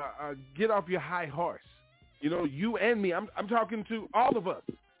 Get off your high horse. You and me. I'm talking to all of us.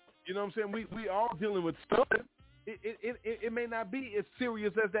 You know what I'm saying? We all dealing with stuff. It may not be as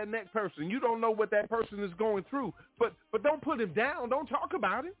serious as that next person. You don't know what that person is going through, but don't put him down. Don't talk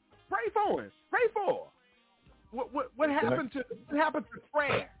about it. Pray for him. Pray for him. What happened to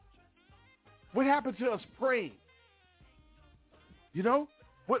prayer? What happened to us praying? You know,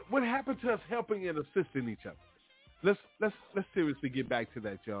 what happened to us helping and assisting each other? Let's seriously get back to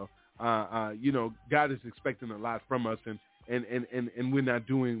that, y'all. You know, God is expecting a lot from us, and we're not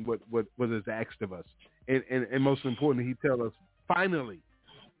doing what is asked of us. And most importantly, He tells us, finally,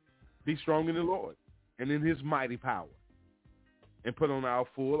 be strong in the Lord and in His mighty power, and put on our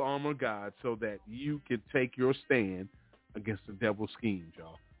full armor of God so that you can take your stand against the devil's schemes,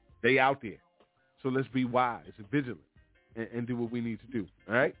 y'all. They out there. So let's be wise and vigilant and do what we need to do.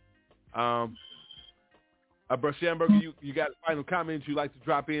 All right? Bro Schamberger, you got final comments you'd like to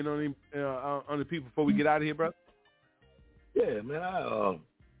drop in on the people before we get out of here, bro? Yeah, man.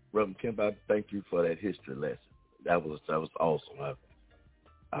 Brother Kemp, I thank you for that history lesson. That was awesome.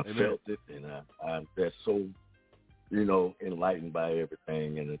 I felt it, and I'm that's so, you know, enlightened by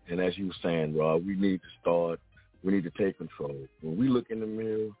everything. And as you were saying, Rob, we need to take control. When we look in the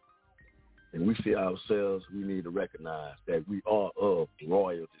mirror and we see ourselves, we need to recognize that we are of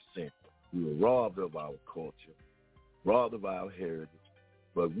royal descent. We were robbed of our culture, robbed of our heritage,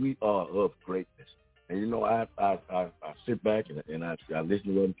 but we are of greatness. And, you know, I sit back and I listen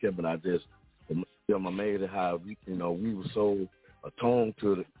to Brother Kemp, and I'm amazed at how, you know, we were so attuned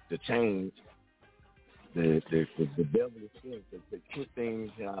to the change, the devil is sin. They put things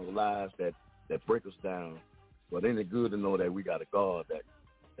in our lives that break us down. But ain't it good to know that we got a God that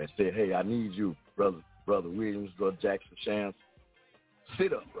said, hey, I need you, Brother Williams, Brother Jackson Shams.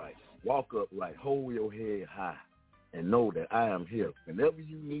 Sit upright, walk upright, hold your head high, and know that I am here. Whenever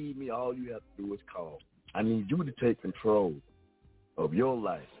you need me, all you have to do is call. I need you to take control of your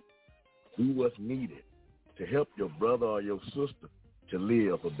life. Do what's needed to help your brother or your sister to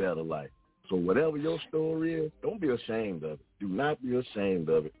live a better life. So whatever your story is, don't be ashamed of it. Do not be ashamed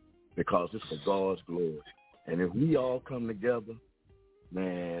of it, because it's for God's glory. And if we all come together,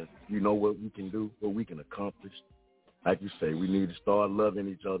 man, you know what we can do, what we can accomplish. Like you say, we need to start loving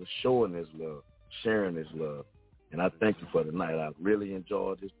each other, showing this love, sharing this love. And I thank you for tonight. I really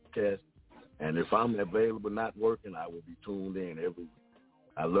enjoyed this podcast. And if I'm available, not working, I will be tuned in every week.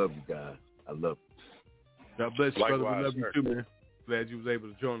 I love you guys. I love you. God bless you, brother. We love you too, man. Glad you was able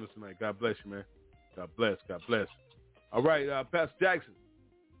to join us tonight. God bless you, man. God bless. God bless. All right, Pastor Jackson.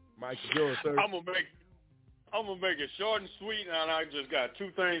 Mike is yours, sir. I'm gonna make it short and sweet, and I just got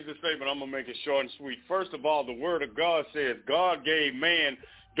two things to say, but I'm gonna make it short and sweet. First of all, the Word of God says God gave man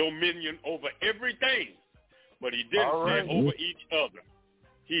dominion over everything, but He didn't say over each other.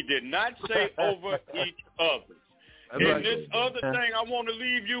 He did not say over each other. And this other thing I want to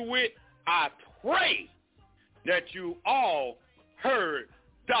leave you with, I pray that you all heard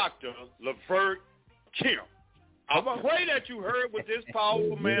Dr. Levert Kemp. I pray that you heard what this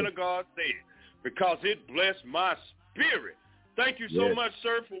powerful man of God said, because it blessed my spirit. Thank you so much,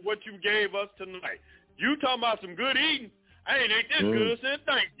 sir, for what you gave us tonight. You talking about some good eating? I ain't ate this good since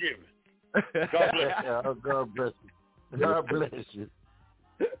Thanksgiving. God bless you. God bless you. God bless you.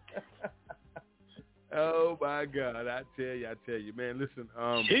 Oh, my God. I tell you, man, listen,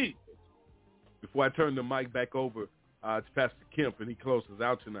 before I turn the mic back over to Pastor Kemp and he closes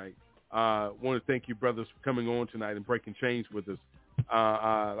out tonight, I want to thank you, brothers, for coming on tonight and breaking chains with us.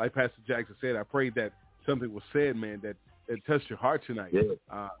 Like Pastor Jackson said, I pray that something was said, man, that touched your heart tonight.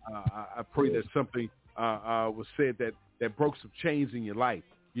 I pray that something was said that broke some chains in your life,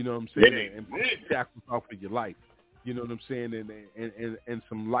 you know what I'm saying, and broke some shackles off of your life, you know what I'm saying, and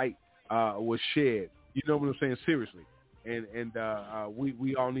some light was shed, you know what I'm saying, seriously. And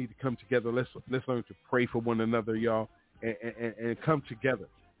we all need to come together. Let's learn to pray for one another, y'all, and come together.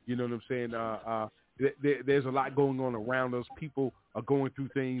 You know what I'm saying? There's a lot going on around us. People are going through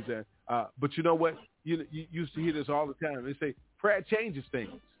things, but you know what? You used to hear this all the time. They say prayer changes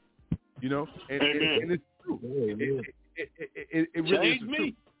things. You know, and it's true. It really is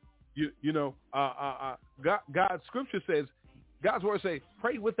true. You know, God's scripture says, God's word say,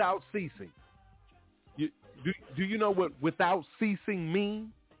 pray without ceasing. Do you know what without ceasing means?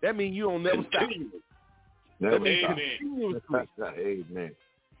 That means you don't never stop. That means continuously. Amen.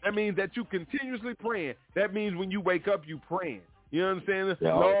 That means that you continuously praying. That means when you wake up, you praying. You know what I'm saying?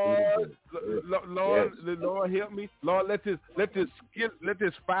 Lord, help me. Lord, let this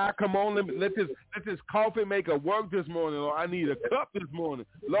fire come on. Let this coffee maker work this morning. Lord, I need a cup this morning.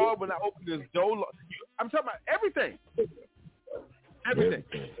 Lord, when I open this door, Lord, I'm talking about everything. Everything.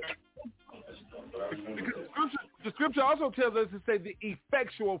 the scripture also tells us to say the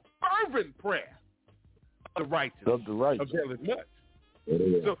effectual, fervent prayer of the righteous. Availeth much.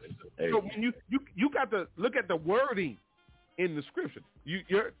 So when you got to look at the wording in the scripture.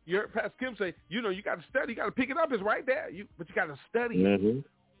 Your Pastor Kim say, you got to study, you got to pick it up. It's right there. But you got to study it.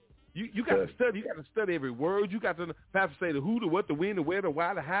 You got to study. You got to study every word. You got to Pastor say the who, the what, the when, the where, the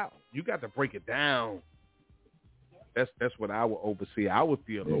why, the how. You got to break it down. That's what our overseer, our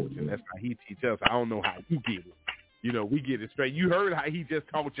theologian. That's how he teaches us. I don't know how you get it. We get it straight. You heard how he just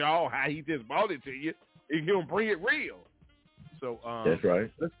taught y'all, how he just brought it to you. And he'll bring it real. So that's right.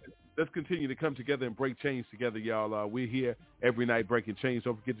 Let's continue to come together and break chains together, y'all. We're here every night breaking chains.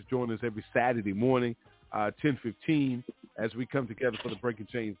 Don't forget to join us every Saturday morning, 10:15, as we come together for the Breaking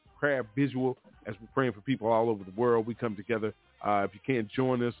Chains prayer visual, as we're praying for people all over the world. We come together. If you can't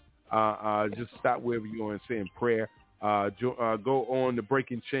join us, just stop wherever you are and say in prayer. Go on the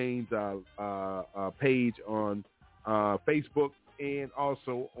Breaking Chains page on Facebook and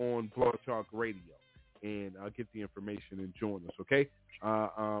also on Blog Talk Radio. And get the information and join us, okay?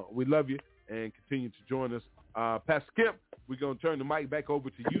 We love you and continue to join us. Pastor Skip, we're going to turn the mic back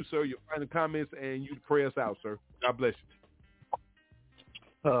over to you, sir. Your final comments, and you to pray us out, sir. God bless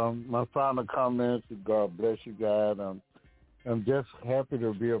you. My final comments, God bless you guys. I'm just happy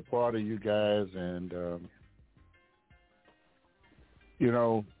to be a part of you guys. And, if you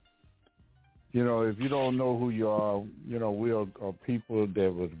don't know who you are, we are people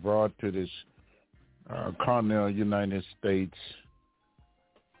that was brought to this continental United States,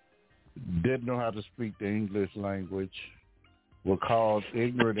 didn't know how to speak the English language, were called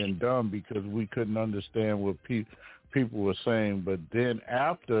ignorant and dumb because we couldn't understand what people were saying. But then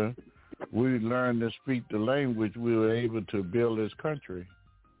after we learned to speak the language, we were able to build this country.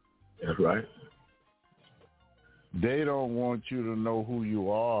 That's right. They don't want you to know who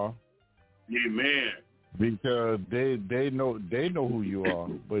you are. Amen. Because they know who you are,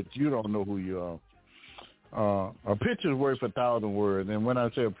 but you don't know who you are. A picture's worth 1,000 words, and when I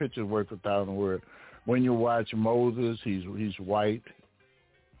say a picture's worth 1,000 words, when you watch Moses, he's white.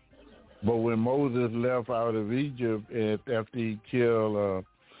 But when Moses left out of Egypt after he killed an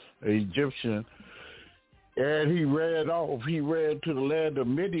Egyptian, and he ran to the land of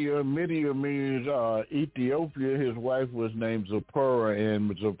Midian. Midian means Ethiopia. His wife was named Zipporah,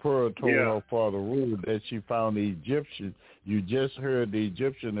 and Zipporah told her father Ruth that she found the Egyptian. You just heard the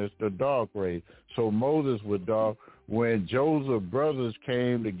Egyptian is the dark race. So Moses was dark. When Joseph's brothers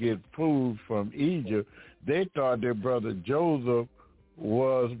came to get food from Egypt, they thought their brother Joseph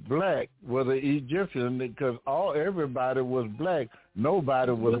was black, was an Egyptian, because everybody was black.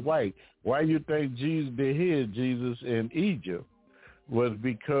 Nobody was white. Why you think Jesus in Egypt? Was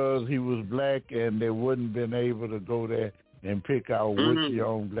because he was black and they wouldn't been able to go there and pick out which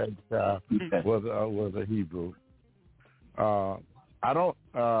young black child was a Hebrew. I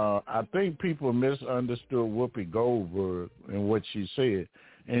think people misunderstood Whoopi Goldberg and what she said,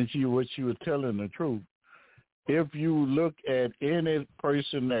 and what she was telling the truth. If you look at any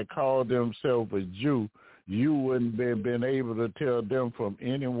person that called themselves a Jew, you wouldn't have been able to tell them from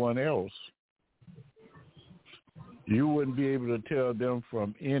anyone else. You wouldn't be able to tell them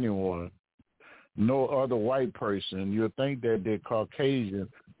from anyone, no other white person. You'll think that they're Caucasian,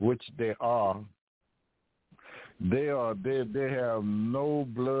 which they are. They have no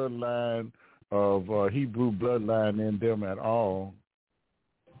bloodline of Hebrew bloodline in them at all.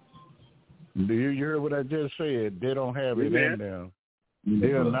 You heard what I just said? They don't have it in them.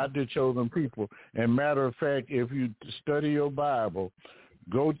 They are not the chosen people. And matter of fact, if you study your Bible,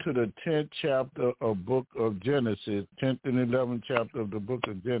 go to the 10th chapter of book of Genesis, 10th and 11th chapter of the book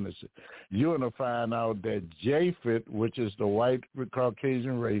of Genesis. You're going to find out that Japheth, which is the white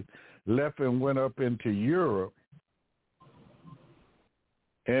Caucasian race, left and went up into Europe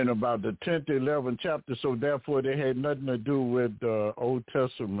in about the 10th, 11th chapter. So therefore, they had nothing to do with the Old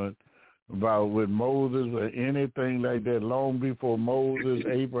Testament with Moses or anything like that. Long before Moses,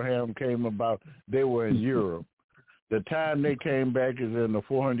 Abraham came about, they were in Europe. The time they came back is in the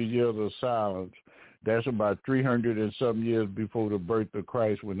 400 years of silence. That's about 300 and some years before the birth of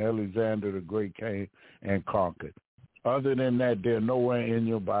Christ, when Alexander the Great came and conquered. Other than that, they're nowhere in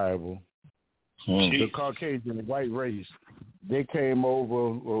your Bible. The Caucasian white race, they came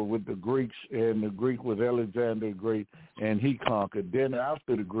over with the Greeks, and the Greek was Alexander the Great, and he conquered. Then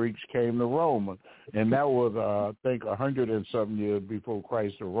after the Greeks came the Romans, and that was, I think, 100 and something years before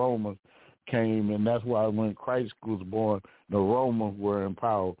Christ, the Romans came, and that's why when Christ was born, the Romans were in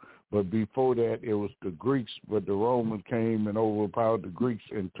power. But before that, it was the Greeks, but the Romans came and overpowered the Greeks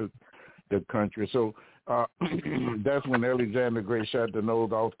and took the country. So that's when Alexander the Great shot the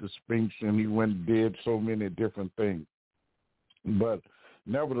nose off the Sphinx, and he went and did so many different things. But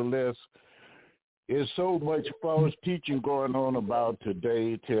nevertheless, there's so much false teaching going on about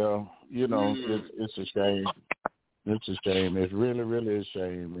today till, it's a shame. It's a shame. It's really, really a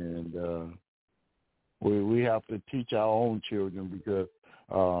shame. And we have to teach our own children because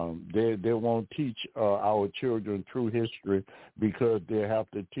they won't teach our children true history because they have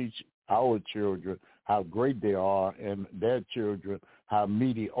to teach our children how great they are and their children how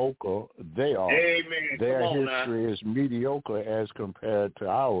mediocre they are. Amen. Their history is mediocre as compared to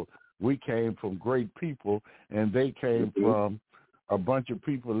ours. We came from great people, and they came from a bunch of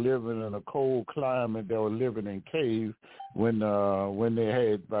people living in a cold climate that were living in caves when they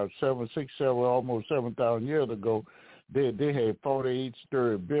had about 7,000 years ago. They had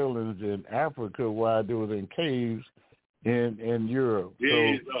 48-story buildings in Africa while they was in caves in Europe.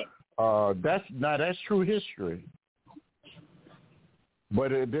 So that's true history.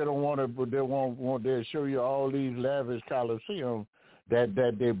 But they don't want to. They won't. They'll show you all these lavish coliseums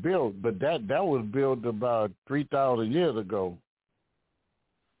that they built, but that was built about 3,000 years ago.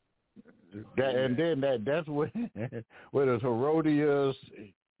 And then that's where there's Herodias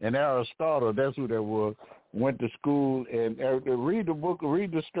and Aristotle. That's who that was. Went to school and read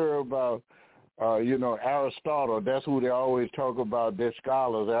the story about Aristotle. That's who they always talk about. Their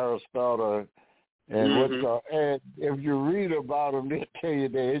scholars, Aristotle. And and if you read about them, they tell you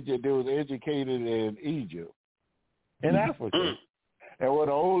they was educated in Egypt, in Africa. And one of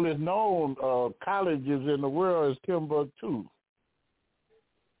the oldest known colleges in the world is Timbuktu.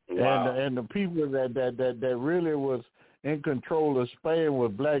 Wow. And the people that really was in control of Spain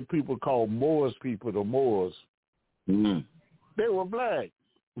was black people called Moors people, the Moors. They were black.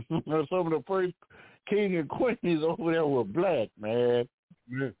 Some of the first king and queens over there were black, man.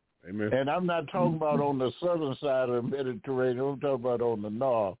 Amen. And I'm not talking about on the southern side of the Mediterranean. I'm talking about on the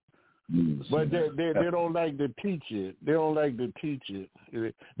north. But they don't like to teach it. They don't like to teach it.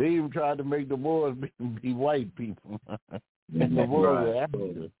 They even tried to make the Moors be white people. And the Moors are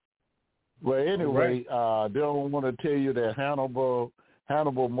African. Well, anyway, they don't want to tell you that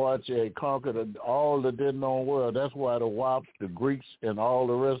Hannibal marched and conquered all the dead known world. That's why the Wops, the Greeks, and all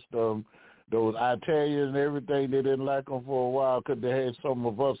the rest of them, those Italians and everything, they didn't like them for a while because they had some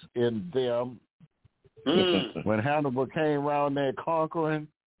of us in them. When Hannibal came around there conquering,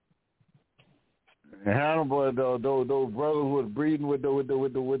 and Hannibal, those brothers was breeding with those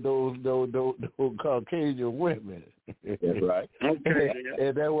Caucasian women. That's right.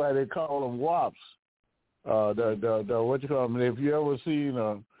 And that's why they call them Wops. What you call them? If you ever seen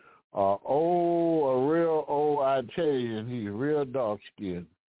a real old Italian, he's real dark skinned.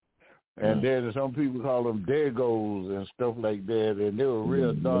 And then some people call them Dagos and stuff like that, and they were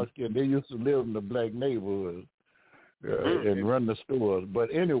real dark skinned. They used to live in the black neighborhoods. And run the stores. But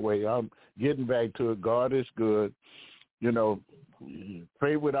anyway, I'm getting back to it. God is good.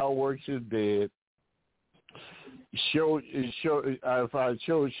 Faith without works is dead. If I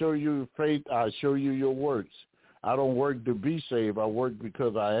show you faith, I show you your works. I don't work to be saved. I work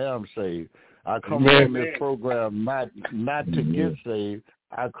because I am saved. I come on this program not to get saved.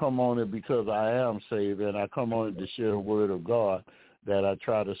 I come on it because I am saved, and I come on it to share the word of God that I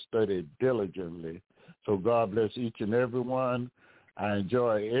try to study diligently. So God bless each and every one. I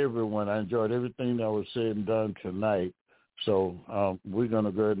enjoyed everyone. I enjoyed everything that was said and done tonight. So we're going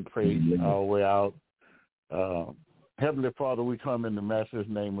to go ahead and pray our way out. Heavenly Father, we come in the Master's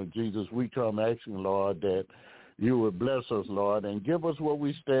name of Jesus. We come asking, Lord, that you would bless us, Lord, and give us what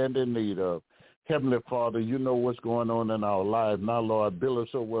we stand in need of. Heavenly Father, you know what's going on in our lives. Now, Lord, build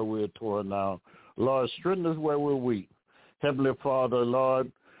us up where we're torn down. Lord, strengthen us where we're weak. Heavenly Father,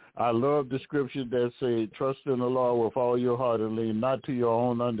 Lord, I love the scriptures that say, trust in the Lord with all your heart and lean not to your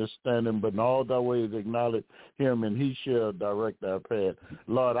own understanding, but in all thy ways acknowledge him, and he shall direct our path.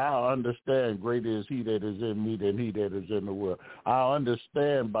 Lord, I understand greater is he that is in me than he that is in the world. I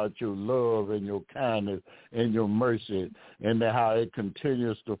understand about your love and your kindness and your mercy and how it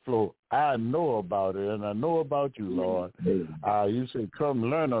continues to flow. I know about it, and I know about you, Lord. You say, come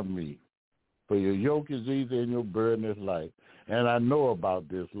learn of me, for your yoke is easy and your burden is light. And I know about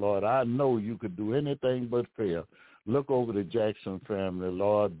this, Lord. I know you could do anything but fail. Look over the Jackson family,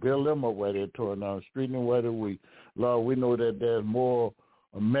 Lord. Build them up where they're torn down, straighten them where they're weak. Lord, we know that there's more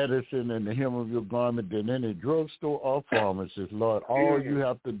medicine in the hem of your garment than any drugstore or pharmacist, Lord. All you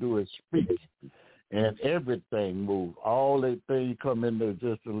have to do is speak, and everything moves. All that thing come in there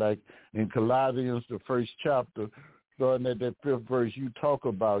just like in Colossians, the first chapter, starting at that 5th verse, you talk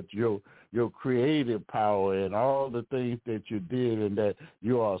about your creative power and all the things that you did, and that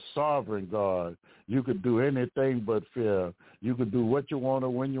you are a sovereign God. You could do anything but fail. You could do what you want to,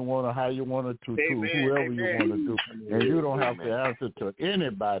 when you want to, how you want to whoever you want to do. And you don't have to answer to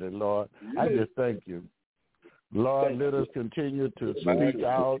anybody, Lord. I just thank you. Lord, let us continue to speak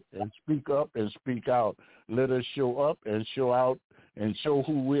out and speak up and speak out. Let us show up and show out and show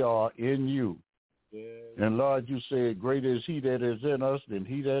who we are in you. And Lord, you said, greater is he that is in us than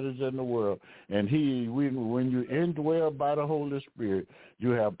he that is in the world. And when you indwell by the Holy Spirit,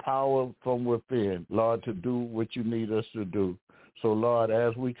 you have power from within, Lord, to do what you need us to do. So, Lord,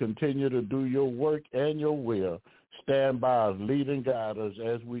 as we continue to do your work and your will, stand by us, lead and guide us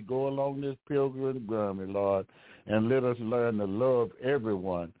as we go along this pilgrim journey, Lord, and let us learn to love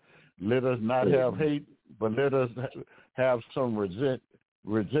everyone. Let us not have hate, but let us have some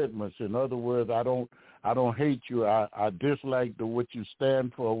resentments. In other words, I don't hate you. I dislike what you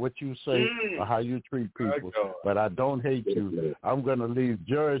stand for, what you say, or how you treat people. But I don't hate you. I'm going to leave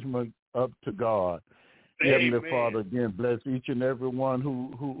judgment up to God. Heavenly Father, again, bless each and every one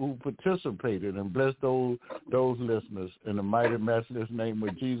who participated, and bless those listeners. In the mighty, matchless name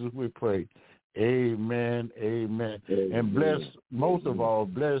of Jesus, we pray. Amen, amen. And bless, most of all,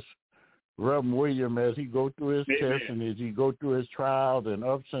 bless Reverend William as he go through his tests and as he go through his trials and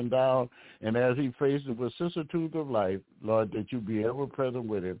ups and downs, and as he faces the vicissitudes of life, Lord, that you be ever present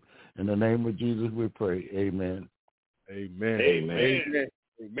with him. In the name of Jesus, we pray. Amen. Amen. Amen. Amen.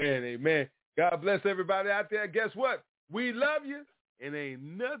 Amen. Amen. God bless everybody out there. Guess what? We love you, and ain't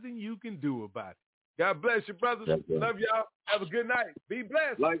nothing you can do about it. God bless you, brothers. Love y'all. Have a good night. Be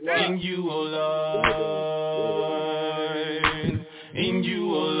blessed. In you, O Lord. In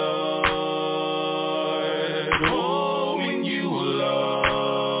you, O Lord. Oh, in you, O Lord.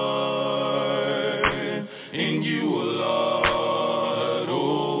 In you, O Lord.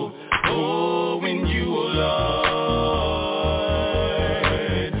 Oh, in you, O Lord.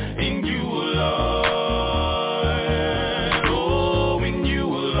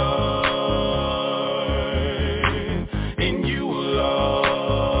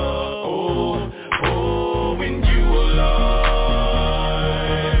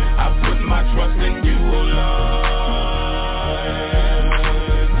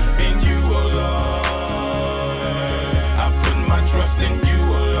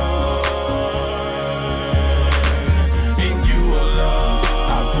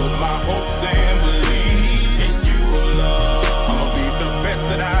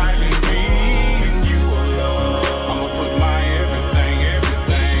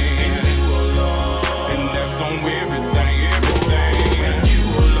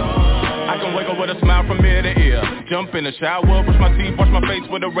 Jump in the shower, brush my teeth, wash my face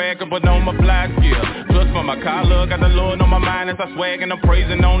with a rag, and put on my fly gear. Plus for my collar, got the Lord on my mind as I swag and I'm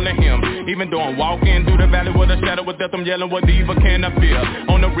praising only him. Even though I'm walking through the valley with a shadow of death, I'm yelling, what evil can I fear?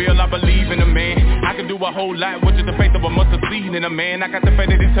 On the real, I believe in a man. I can do a whole lot, which is the faith of a mustard seed in a man. I got the faith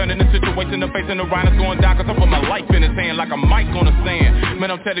that he's turning the situation, the face and the rhino's going down, cause I put my life in his hand like a mic on the sand.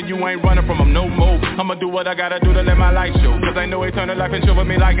 Man, I'm telling you, I ain't running from him no more. I'ma do what I gotta do to let my light show, cause I know eternal life and show with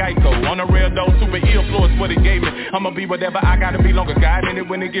me like Ico. On the real though, super ill flow is what he gave me. I'ma be whatever I gotta be, longer God in it.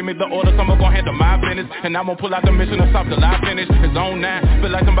 When they give me the orders, I'm gonna handle my business. And I'm gonna pull out the mission and stop till I finish. It's on 9,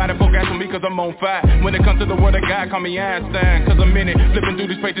 feel like somebody focus on me cause I'm on fire. When it comes to the word of God, call me Einstein, cause I'm in it. Flipping through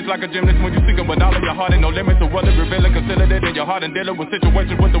these pages like a gymnast. When you seek it with all of your heart, ain't no limit to what it revealing. Consider it in your heart and dealing with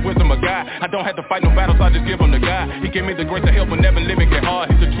situations with the wisdom of God. I don't have to fight no battles, I just give them to God. He gave me the grace to help when never living get hard.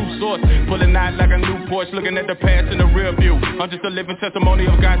 He's a true source, pulling out like a new Porsche, looking at the past in the rear view. I'm just a living testimony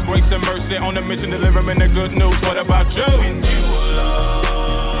of God's grace and mercy, on a mission delivering the good news. What about you? In you, Lord.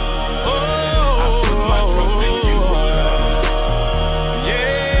 I put my trust in you, Lord.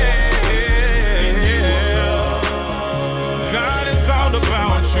 Yeah. In you, Lord. God, it's all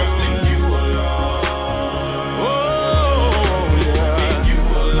about you. In you, Lord. Oh, yeah. In you,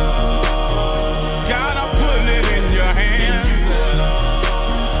 Lord. God, I'm putting it in your hands. In you, Lord.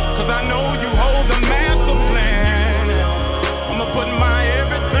 Cause I know you hold the master plan. I'ma put my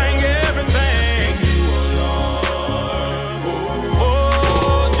everything.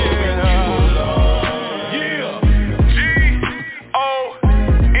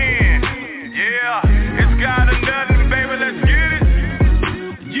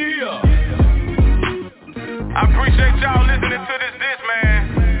 I appreciate y'all listening to this, man.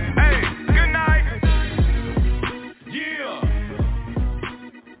 Hey, good night. Yeah.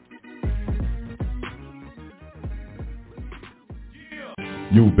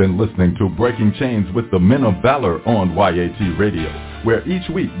 You've been listening to Breaking Chains with the Men of Valor on YAT Radio. where each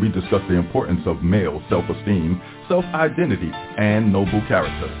week we discuss the importance of male self-esteem, self-identity, and noble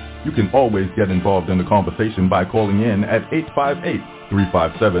character. You can always get involved in the conversation by calling in at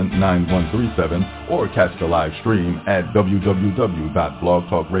 858-357-9137 or catch the live stream at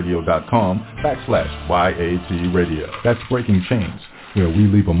www.blogtalkradio.com/YAT Radio. That's Breaking Chains, where we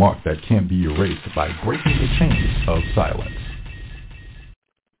leave a mark that can't be erased by breaking the chains of silence.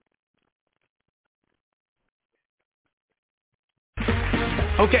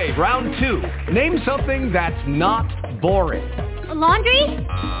 Okay, round two. Name something that's not boring. A laundry?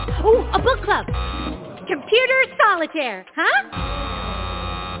 Ooh, a book club. Computer solitaire, huh?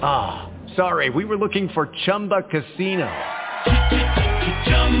 Ah, sorry, we were looking for Chumba Casino.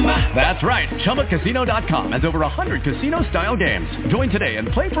 That's right, ChumbaCasino.com has over 100 casino-style games. Join today and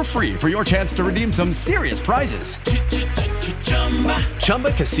play for free for your chance to redeem some serious prizes.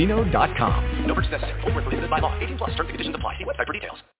 ChumbaCasino.com. No purchase necessary. Void where prohibited by law. 18+ terms and conditions apply. See website for details.